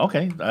 but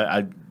okay,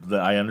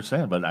 I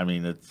understand. But I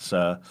mean, it's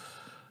the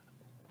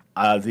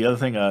other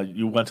thing.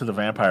 You went to the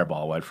vampire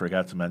ball. I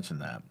forgot to mention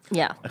that.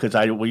 Yeah. Because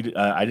I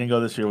didn't go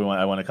this year.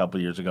 I went a couple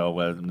of years ago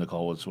when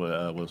Nicole was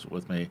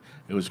with me.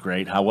 It was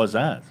great. How was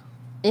that?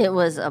 It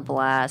was a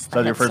blast. Is that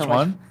I your had so first much-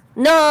 one?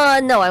 No,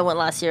 I went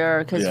last year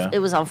because Yeah. it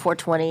was on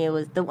 420.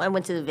 I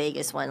went to the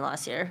Vegas one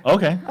last year.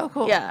 Okay. oh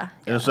cool. Yeah.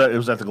 It was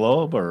at the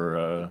Globe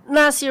or.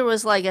 Last year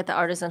was like at the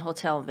Artisan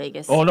Hotel in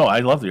Vegas. Oh no,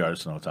 I love the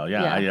Artisan Hotel.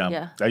 Yeah,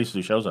 Yeah. I used to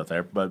do shows out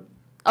there, but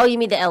Oh, you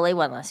mean the LA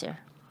one last year?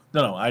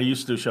 no, I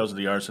used to do shows at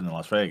the Artisan in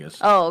Las Vegas.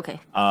 Oh, okay.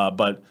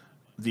 But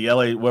The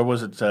LA, where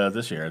was it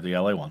this year? The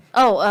LA one.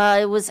 Oh,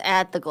 it was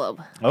at the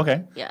Globe.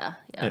 Okay. Yeah.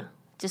 Yeah.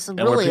 Just a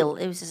were really,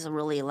 pe- it was just a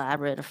really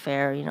elaborate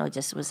affair.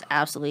 Just was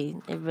absolutely,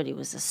 everybody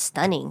was just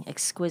stunning,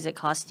 exquisite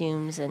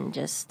costumes and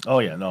just. Oh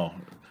yeah, no,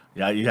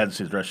 yeah, you had to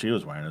see the dress she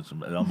was wearing. It's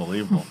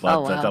unbelievable. But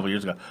Oh, wow. a couple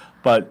years ago,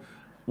 but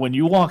when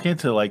you walk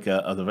into like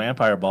the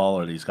Vampire Ball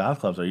or these goth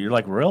clubs, you're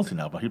like royalty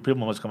now. But people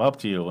must come up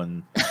to you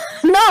and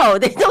No,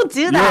 they don't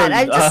do that.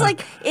 I'm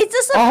just it's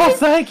just oh,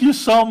 thank you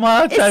so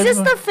much. it's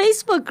just a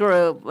Facebook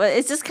group. But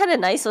it's just kind of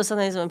nice. So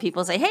sometimes when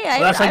people say, "Hey, Well,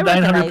 that's like I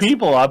 900 recognize-"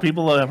 people. A lot of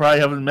people probably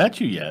haven't met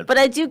you yet. But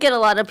I do get a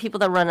lot of people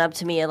that run up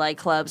to me at like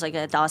clubs, like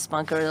at DOS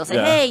Bunker. They'll say,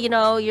 Yeah. "Hey,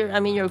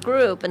 your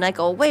group," and I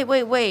go,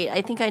 "Wait,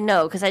 I think I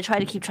know," because I try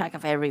to keep track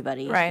of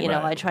everybody. Right.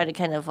 Right. I try to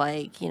kind of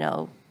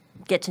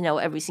get to know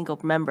every single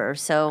member.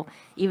 So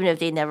even if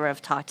they never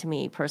have talked to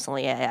me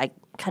personally, I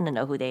kind of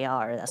know who they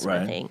are, that sort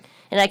of Right. thing.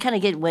 And I kind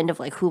of get wind of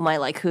like who might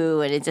like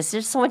who, and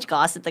there's so much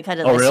gossip that kind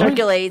of Oh, really?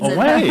 circulates. Oh, and,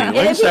 wait and a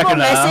then people second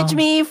now. message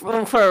me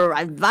for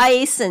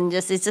advice, and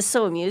it's just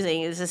so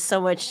amusing. There's just so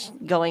much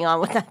going on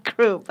with that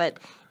group, but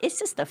it's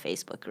just a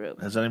Facebook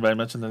group. Has anybody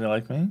mentioned that they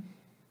like me?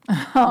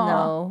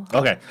 No.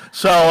 Okay,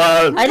 so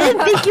I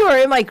didn't think you were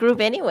in my group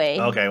anyway.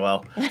 okay,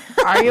 well,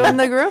 Are you in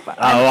the group?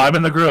 I'm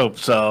in the group.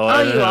 So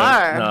you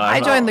are? No, I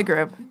I'm- joined the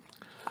group.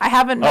 I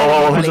haven't met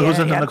Oh, anybody who's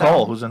in it into yet,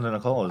 Nicole? though. Who's into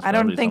Nicole? Is I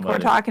don't probably think we're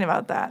somebody. talking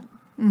about that.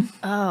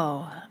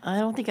 Oh, I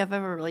don't think I've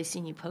ever really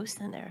seen you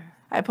post in there.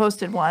 I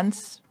posted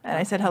once and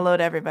I said hello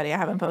to everybody. I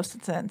haven't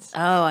posted since.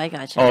 Oh, I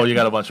got you. Oh, you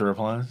got a bunch of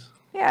replies.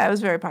 Yeah, it was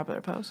a very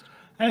popular post.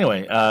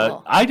 Anyway,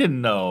 Cool. I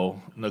didn't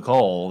know,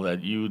 Nicole,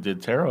 that you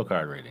did tarot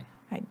card reading.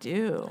 I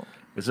do.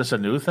 Is this a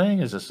new thing?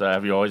 Is this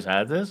have you always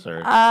had this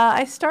or?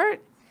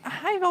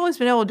 I've always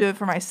been able to do it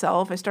for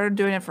myself. I started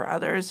doing it for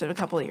others a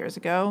couple of years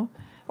ago.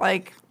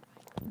 Like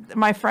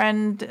my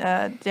friend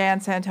Dan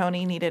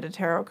Santoni needed a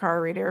tarot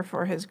card reader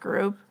for his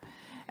group,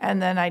 and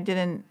then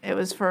it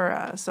was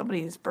for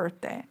somebody's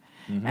birthday.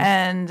 Mm-hmm.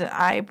 And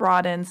I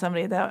brought in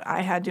somebody that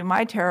I had do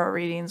my tarot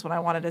readings when I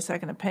wanted a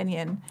second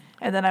opinion.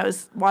 And then I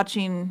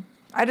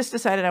just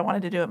decided I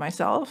wanted to do it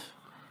myself.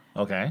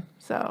 Okay.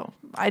 So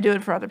I do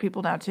it for other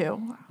people now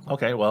too.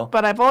 Okay. Well,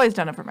 But I've always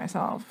done it for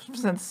myself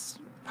since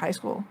high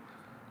school.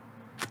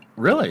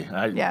 really?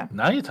 Yeah.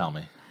 Now you tell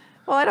me.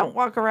 Well, I don't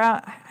walk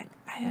around.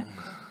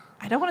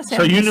 I don't want to say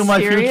So I'm you knew my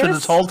future mysterious.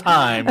 this whole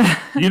time.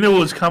 You knew it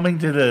was coming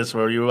to this,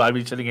 where I'd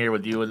be sitting here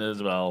with you and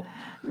Isabel.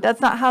 That's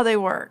not how they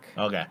work.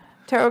 Okay.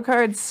 Tarot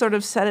cards sort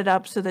of set it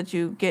up so that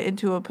you get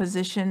into a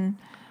position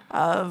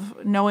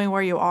of knowing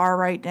where you are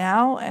right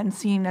now and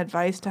seeing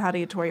advice to how to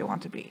get to where you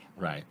want to be.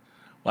 Right.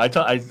 Well, I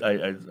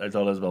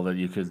told Isabel that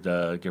you could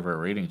give her a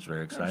reading. She's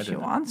very If excited. she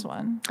wants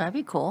one. That'd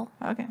be cool.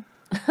 Okay.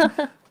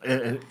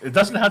 It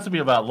doesn't have to be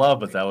about love,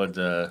 but that would.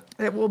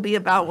 It will be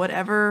about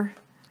whatever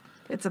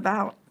it's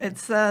about.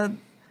 It's a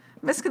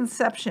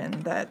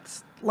misconception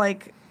that,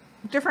 like,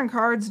 different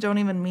cards don't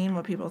even mean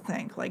what people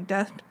think. Like,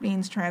 death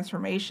means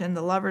transformation.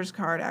 The lover's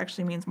card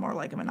actually means more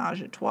like a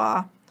menage a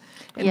trois.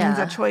 It means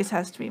Yeah. a choice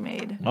has to be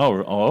made.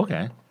 Oh,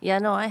 okay. Yeah,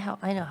 no, I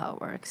know how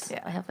it works.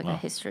 Yeah. I have like a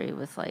history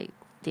with like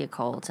the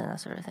occult and that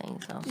sort of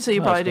thing. So So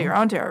you Oh, probably that's do cool. your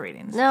own tarot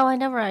readings. no, I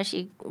never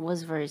actually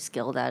was very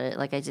skilled at it.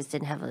 Like I just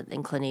didn't have an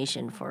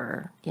inclination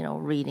for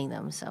reading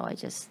them. So I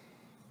just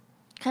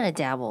kind of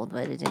dabbled,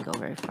 but it didn't go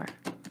very far.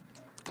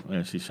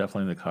 Yeah, she's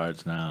shuffling the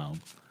cards now.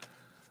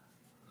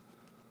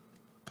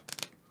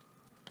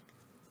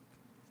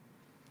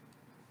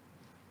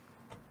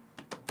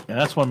 And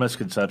that's one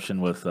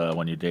misconception with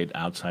when you date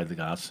outside the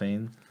goth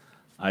scene.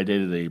 I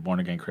dated a born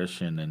again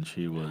Christian, and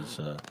she was.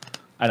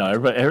 I know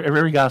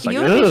every goth's like,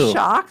 You would ooh. be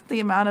shocked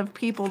the amount of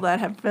people that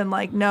have been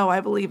like, "No,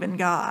 I believe in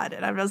God,"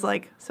 and I'm just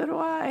like, "So do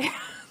I."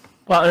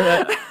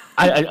 Well,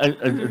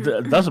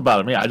 it doesn't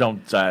bother me. I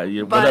don't.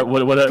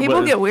 But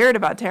people get weird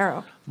about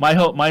tarot. My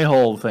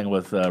whole thing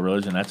with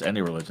religion. That's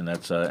any religion.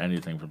 That's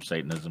anything from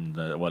Satanism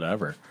to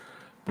whatever,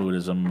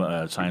 Buddhism,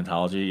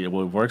 Scientology. It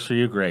works for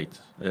you, great.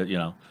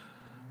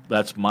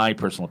 That's my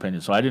personal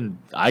opinion. So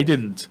I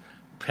didn't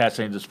pass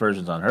any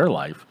dispersions on her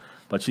life,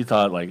 but she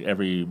thought like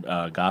every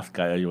goth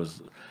guy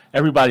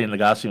everybody in the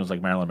goth scene was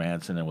like Marilyn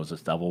Manson and was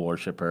this devil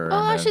worshiper. Oh,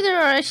 and then- actually, there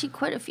are actually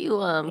quite a few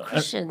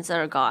Christians that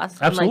are goth in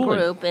my absolutely.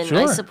 group, and I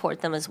Sure.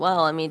 support them as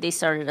well. I mean, they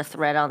started a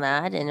thread on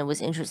that, and it was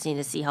interesting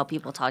to see how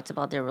people talked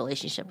about their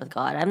relationship with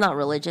God. I'm not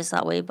religious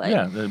that way, but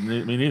yeah,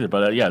 me neither.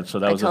 But yeah, so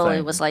that I was the totally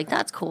thing. was like,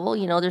 that's cool.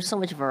 There's so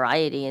much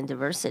variety and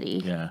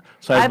diversity. Yeah.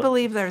 So I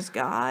believe there's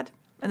God,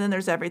 and then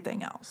there's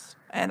everything else,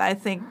 and I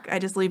think I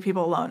just leave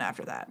people alone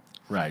after that.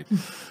 Right.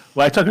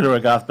 Well, I took her to a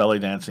goth belly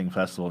dancing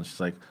festival, and she's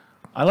like,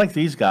 "I like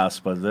these goths,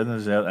 but then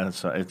there's that," and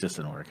so it just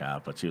didn't work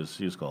out. But she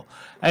was cool.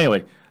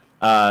 Anyway,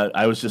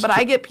 I was just. But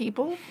I get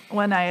people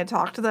when I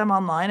talk to them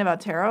online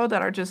about tarot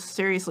that are just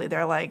seriously,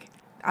 they're like,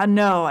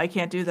 "No, I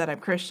can't do that. I'm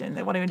Christian."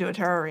 They won't even do a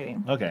tarot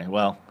reading. Okay.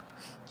 Well,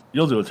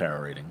 you'll do a tarot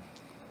reading.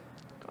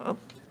 Well,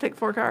 pick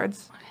 4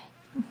 cards.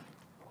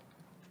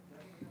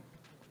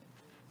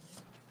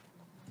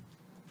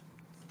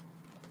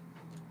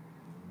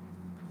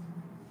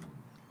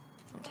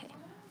 Okay.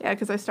 Yeah,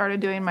 because I started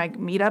doing my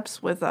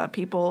meetups with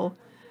people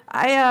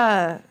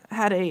I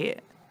had a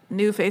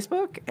new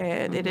Facebook,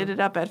 and it ended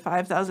up at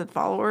 5,000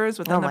 followers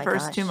within the my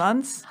first 2 gosh.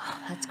 months.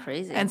 That's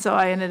crazy. And so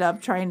I ended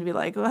up trying to be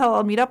like, well,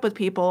 I'll meet up with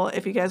people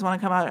if you guys want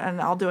to come out,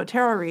 and I'll do a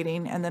tarot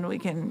reading, and then we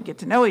can get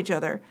to know each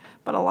other.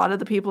 But a lot of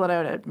the people that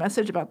I would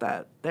message about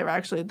that, they were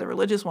actually the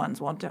religious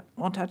ones won't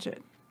touch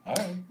it.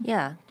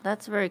 Yeah,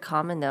 that's very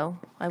common, though.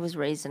 I was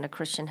raised in a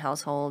Christian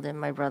household, and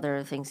my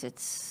brother thinks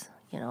it's,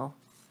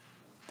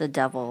 the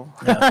devil.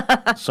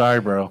 Yeah.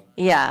 Sorry, bro.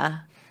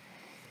 Yeah.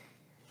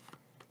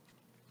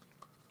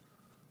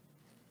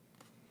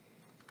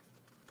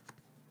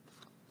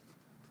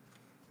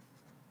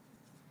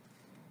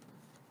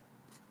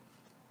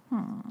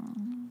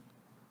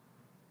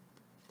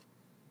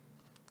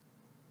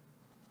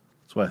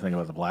 That's what I think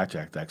about the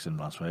blackjack decks in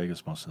Las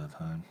Vegas most of the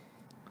time.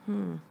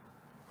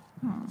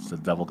 It's the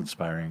devil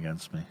conspiring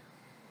against me.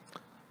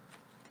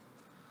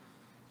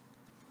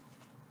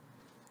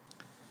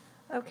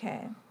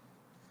 Okay.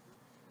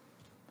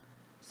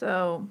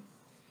 So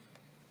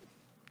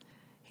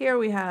here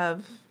we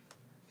have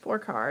 4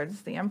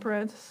 cards: the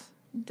Empress,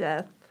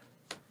 Death,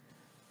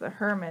 the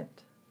Hermit,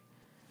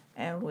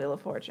 and Wheel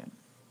of Fortune.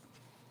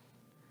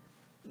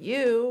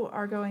 You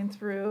are going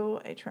through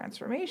a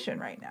transformation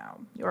right now.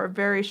 You're a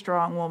very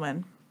strong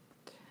woman,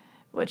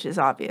 which is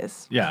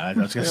obvious. Yeah, I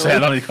was going to say, I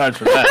don't need cards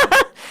for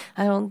that.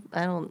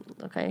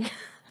 Okay.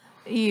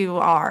 You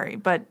are,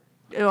 but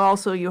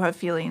also you have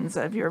feelings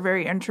of you're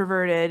very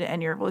introverted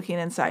and you're looking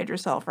inside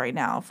yourself right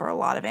now for a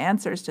lot of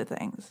answers to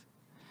things.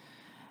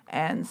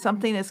 And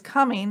something is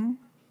coming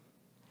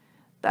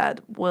that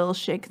will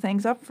shake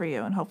things up for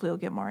you, and hopefully you'll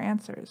get more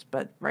answers.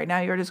 But right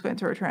now you're just going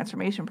through a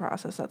transformation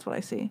process. That's what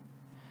I see.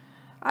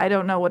 I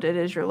don't know what it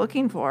is you're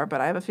looking for, but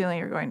I have a feeling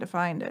you're going to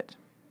find it.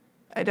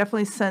 I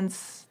definitely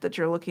sense that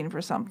you're looking for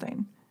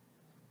something.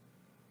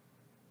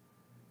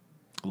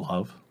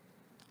 Love.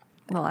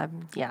 Well,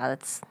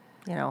 that's,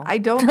 I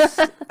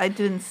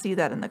didn't see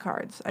that in the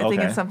cards. I think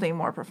Okay. it's something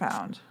more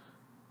profound.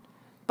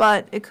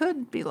 But it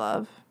could be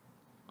love.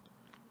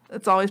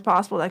 It's always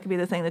possible that could be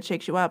the thing that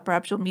shakes you up.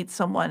 Perhaps you'll meet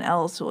someone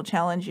else who will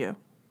challenge you.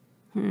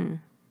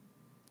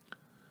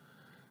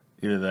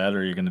 Either that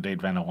or you're going to date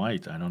Vanna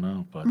White. I don't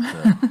know, but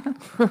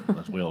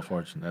that's Wheel of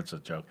Fortune. That's a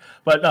joke.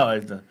 But no,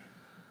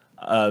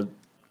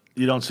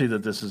 you don't see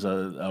that this is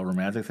a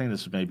romantic thing.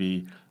 This is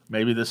maybe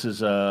this is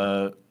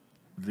the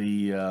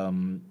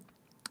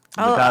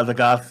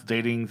goth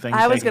dating thing.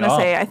 I was going to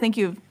say, I think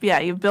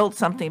you've built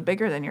something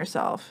bigger than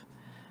yourself.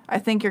 I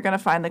think you're going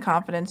to find the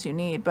confidence you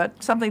need,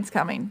 but something's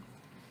coming.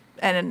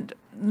 And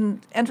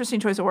an interesting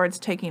choice of words,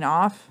 taking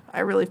off. I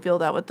really feel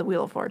that with the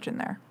Wheel of Fortune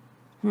there.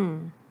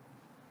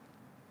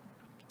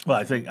 Well,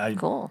 I think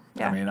Cool.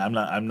 Yeah. I mean,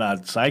 I'm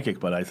not psychic,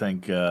 but I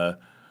think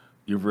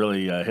you've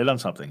really hit on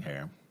something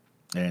here.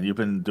 And you've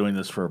been doing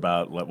this for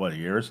about what, a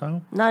year or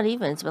so? Not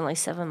even. It's been like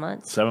 7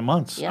 months. 7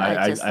 months. Yeah,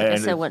 like I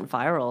said, went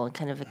viral and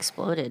kind of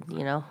exploded,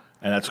 And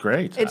that's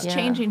great. It's Yeah.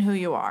 changing who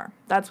you are.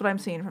 That's what I'm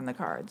seeing from the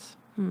cards.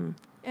 And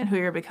who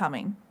you're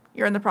becoming.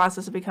 You're in the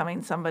process of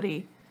becoming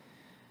somebody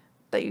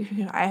that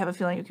I have a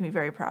feeling you can be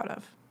very proud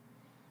of.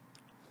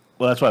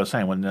 Well, that's what I was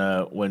saying.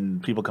 When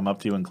people come up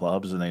to you in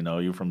clubs and they know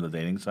you from the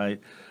dating site,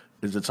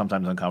 is it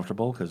sometimes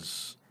uncomfortable?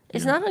 Because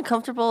it's not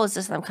uncomfortable. It's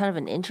just I'm kind of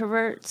an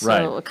introvert. So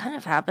Right. it kind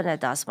of happened at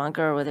Das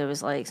Bunker where there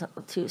was like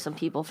some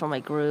people from my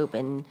group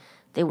and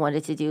they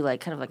wanted to do like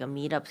kind of like a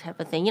meetup type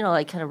of thing,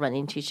 like kind of run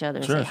into each other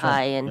and say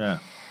hi. And yeah.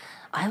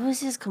 I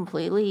was just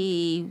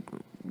completely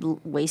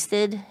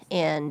wasted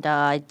and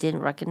I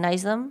didn't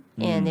recognize them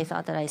and they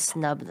thought that I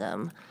snubbed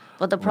them.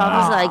 But the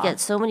problem is that I get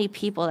so many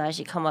people that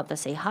actually come up to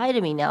say hi to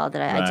me now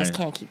that I just Right.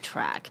 can't keep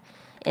track.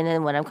 And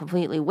then when I'm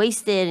completely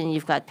wasted and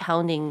you've got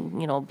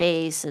pounding,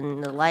 bass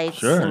and the lights,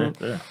 Sure, and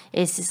yeah.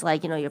 it's just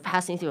like, you're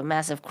passing through a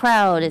massive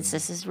crowd.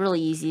 It's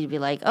really easy to be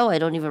like, oh, I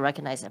don't even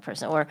recognize that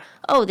person. Or,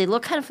 oh, they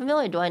look kind of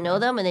familiar. Do I know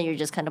them? And then you're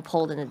just kind of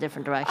pulled in a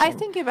different direction. I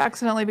think you've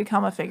accidentally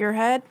become a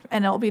figurehead,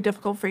 and it'll be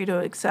difficult for you to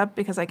accept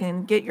because I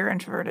can get your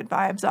introverted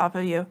vibes off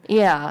of you.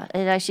 Yeah,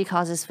 it actually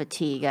causes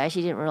fatigue. I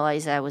actually didn't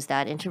realize I was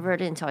that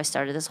introverted until I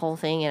started this whole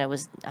thing.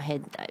 And I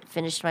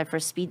finished my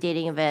first speed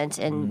dating event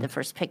and the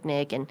first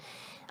picnic, and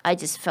I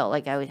just felt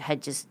like I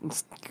had just,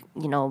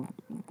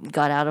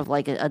 got out of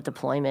like a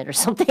deployment or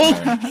something.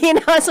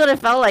 That's what it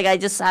felt like. I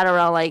just sat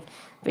around like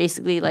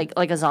basically like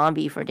a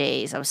zombie for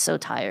days. I was so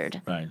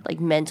tired, Right. like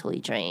mentally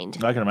drained.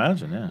 I can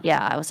imagine, yeah.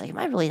 Yeah, I was like, am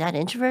I really that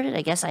introverted?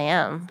 I guess I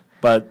am.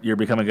 But you're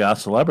becoming a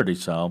goth celebrity,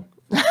 so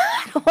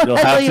you'll I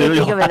have don't even to.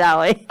 think of it that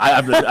way.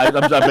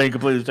 I'm being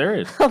completely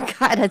serious. Oh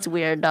God, that's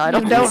weird. No, I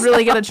don't. You don't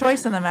really get a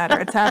choice in the matter.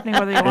 It's happening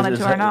whether you want it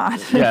to or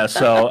not. Yeah.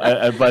 So,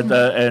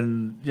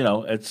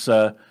 it's.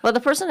 Well,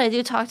 the person I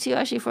do talk to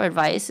actually for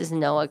advice is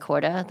Noah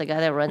Corda, the guy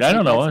that runs. I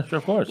don't know. Secrets. Sure,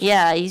 of course.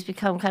 Yeah, he's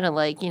become kind of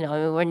like,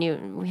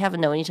 we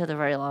haven't known each other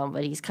very long,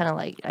 but he's kind of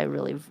like, I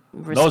really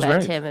respect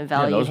great. him and Yeah,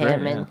 value Noah's him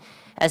great, and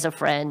as a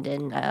friend,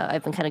 and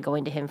I've been kind of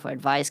going to him for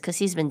advice because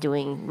he's been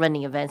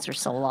running events for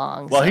so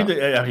long. Well,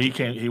 so.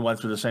 he went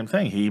through the same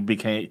thing.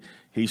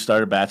 He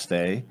started Bats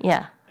Day.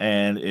 Yeah.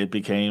 And it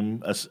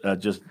became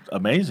just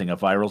amazing, a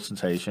viral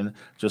sensation,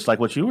 just like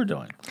what you were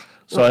doing.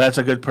 So that's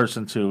a good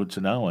person to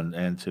know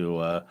and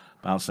to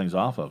bounce things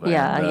off of.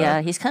 Yeah, And,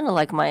 yeah. He's kind of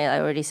like I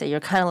already said, you're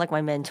kind of like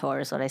my mentor,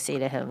 is what I say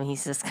to him.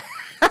 He's just,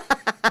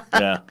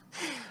 Yeah.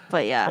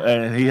 but yeah.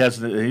 And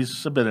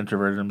he's a bit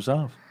introverted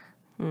himself.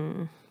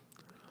 When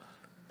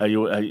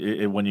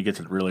you get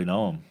to really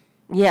know him.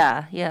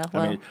 Yeah, yeah.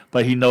 Well, I mean,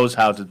 but he knows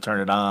how to turn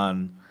it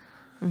on,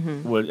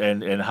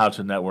 and how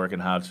to network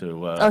and how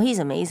to. oh, he's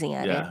amazing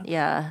at yeah. it.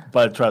 Yeah.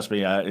 But trust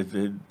me,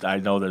 I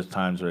know there's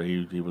times where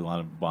he would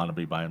want to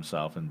be by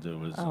himself and do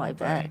his Oh, own I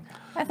bet. thing.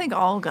 I think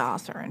all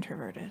goths are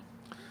introverted.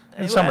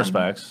 In some Um,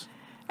 respects,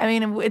 I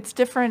mean, it's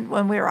different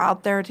when we were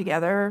out there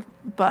together,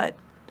 but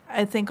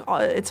I think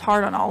it's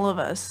hard on all of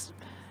us.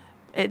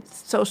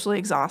 It's socially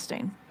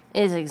exhausting.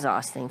 It's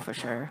exhausting for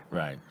sure.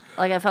 right?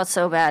 Like, I felt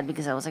so bad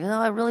because I was like,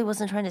 no, I really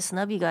wasn't trying to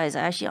snub you guys.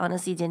 I actually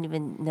honestly didn't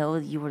even know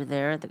you were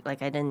there.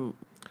 Like, I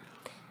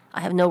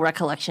have no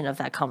recollection of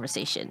that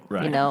conversation, you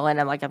Right. know?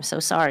 And I'm like, I'm so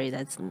sorry.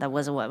 That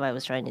wasn't what I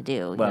was trying to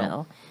do, Well, you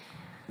know?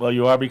 Well,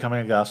 you are becoming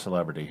a goth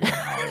celebrity here in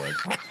Hollywood,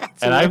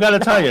 and I've got to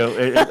tell you,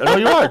 no,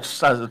 you are.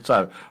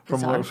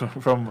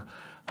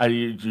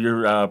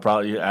 You're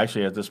probably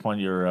actually at this point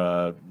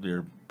you're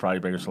probably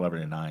a bigger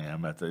celebrity than I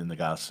am in the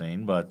goth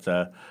scene, but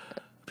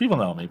people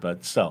know me,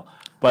 but still.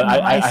 But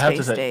I have to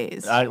MySpace say,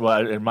 days.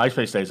 in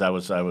MySpace days, I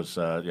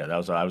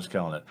was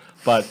killing it.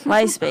 But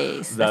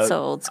MySpace, that's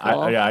so old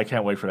school. I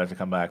can't wait for that to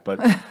come back. But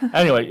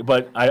anyway,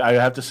 I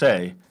have to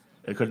say,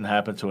 it couldn't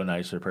happen to a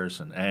nicer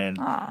person. And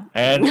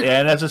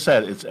as I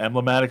said, it's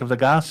emblematic of the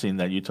goth scene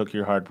that you took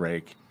your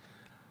heartbreak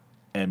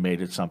and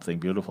made it something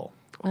beautiful.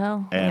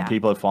 Well, And Yeah.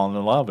 people have fallen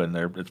in love, and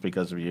it's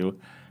because of you.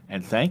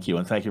 And thank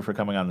you for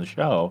coming on the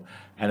show.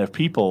 And if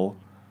people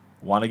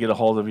want to get a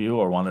hold of you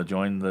or want to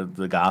join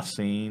the goth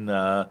scene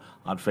on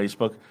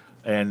Facebook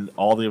and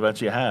all the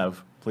events you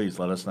have, please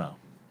let us know.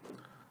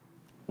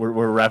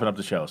 We're wrapping up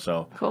the show,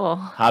 so cool.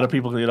 how do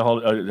people get a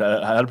hold?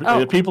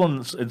 If people in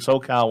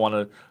SoCal want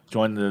to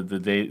join the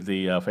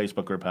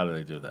Facebook group, how do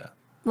they do that?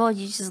 Well,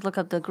 you just look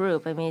up the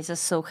group. I mean, it's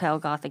just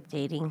SoCal Gothic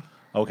Dating.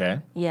 Okay,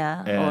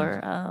 Yeah. And-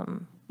 Or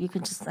you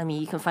can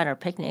you can find our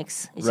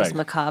picnics. It's Right. just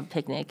Macabre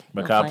Picnic.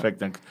 You'll Macabre find-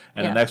 Picnic,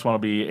 and Yeah. the next one will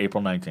be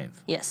April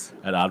 19th Yes.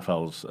 at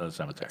Oddfellows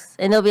Cemetery.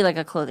 And there'll be like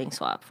a clothing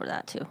swap for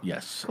that too.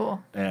 Yes, Cool.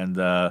 and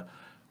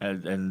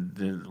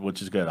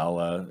which is good.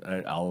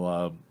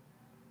 I'll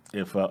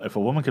if a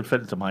woman could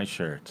fit into my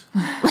shirt,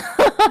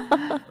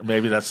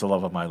 maybe that's the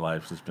love of my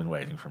life that's been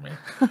waiting for me.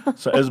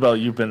 So Isabel,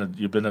 you've been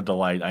a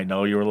delight. I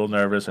know you were a little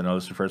nervous. I know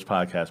this is your first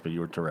podcast, but you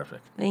were terrific.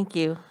 Thank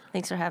you.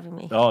 Thanks for having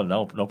me. Oh,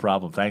 no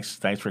problem. Thanks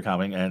for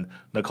coming. And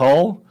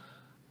Nicole,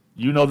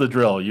 you know the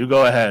drill. You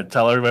go ahead.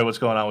 Tell everybody what's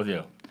going on with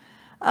you.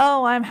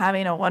 Oh, I'm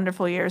having a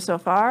wonderful year so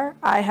far.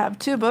 I have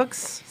 2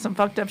 books, Some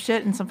Fucked Up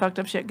Shit and Some Fucked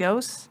Up Shit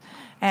Ghosts.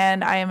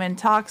 And I am in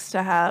talks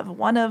to have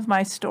one of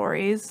my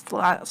stories, the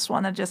last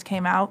one that just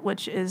came out,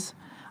 which is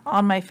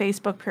on my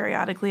Facebook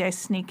periodically. I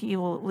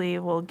sneakily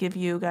will give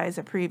you guys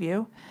a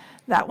preview.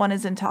 That one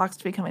is in talks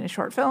to becoming a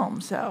short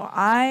film. So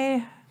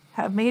I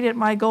have made it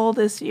my goal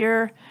this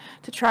year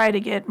to try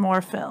to get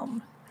more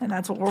film. And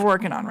that's what we're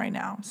working on right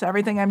now. So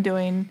everything I'm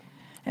doing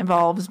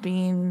involves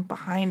being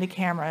behind a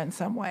camera in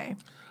some way.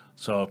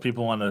 So if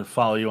people want to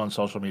follow you on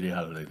social media,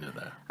 how do they do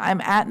that?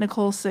 I'm at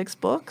Nicole Sixx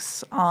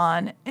Books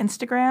on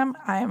Instagram.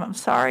 I'm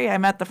sorry,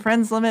 I'm at the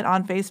friends limit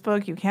on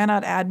Facebook. You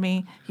cannot add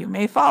me. You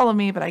may follow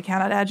me, but I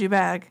cannot add you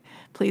back.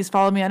 Please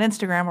follow me on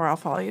Instagram or I'll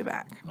follow you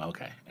back.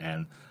 Okay.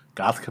 And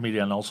Goth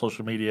Comedian on all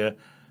social media.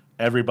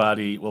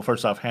 Everybody, well,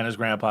 first off, Hannah's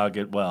grandpa,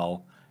 get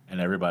well. And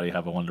everybody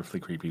have a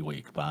wonderfully creepy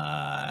week.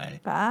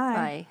 Bye.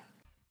 Bye. Bye.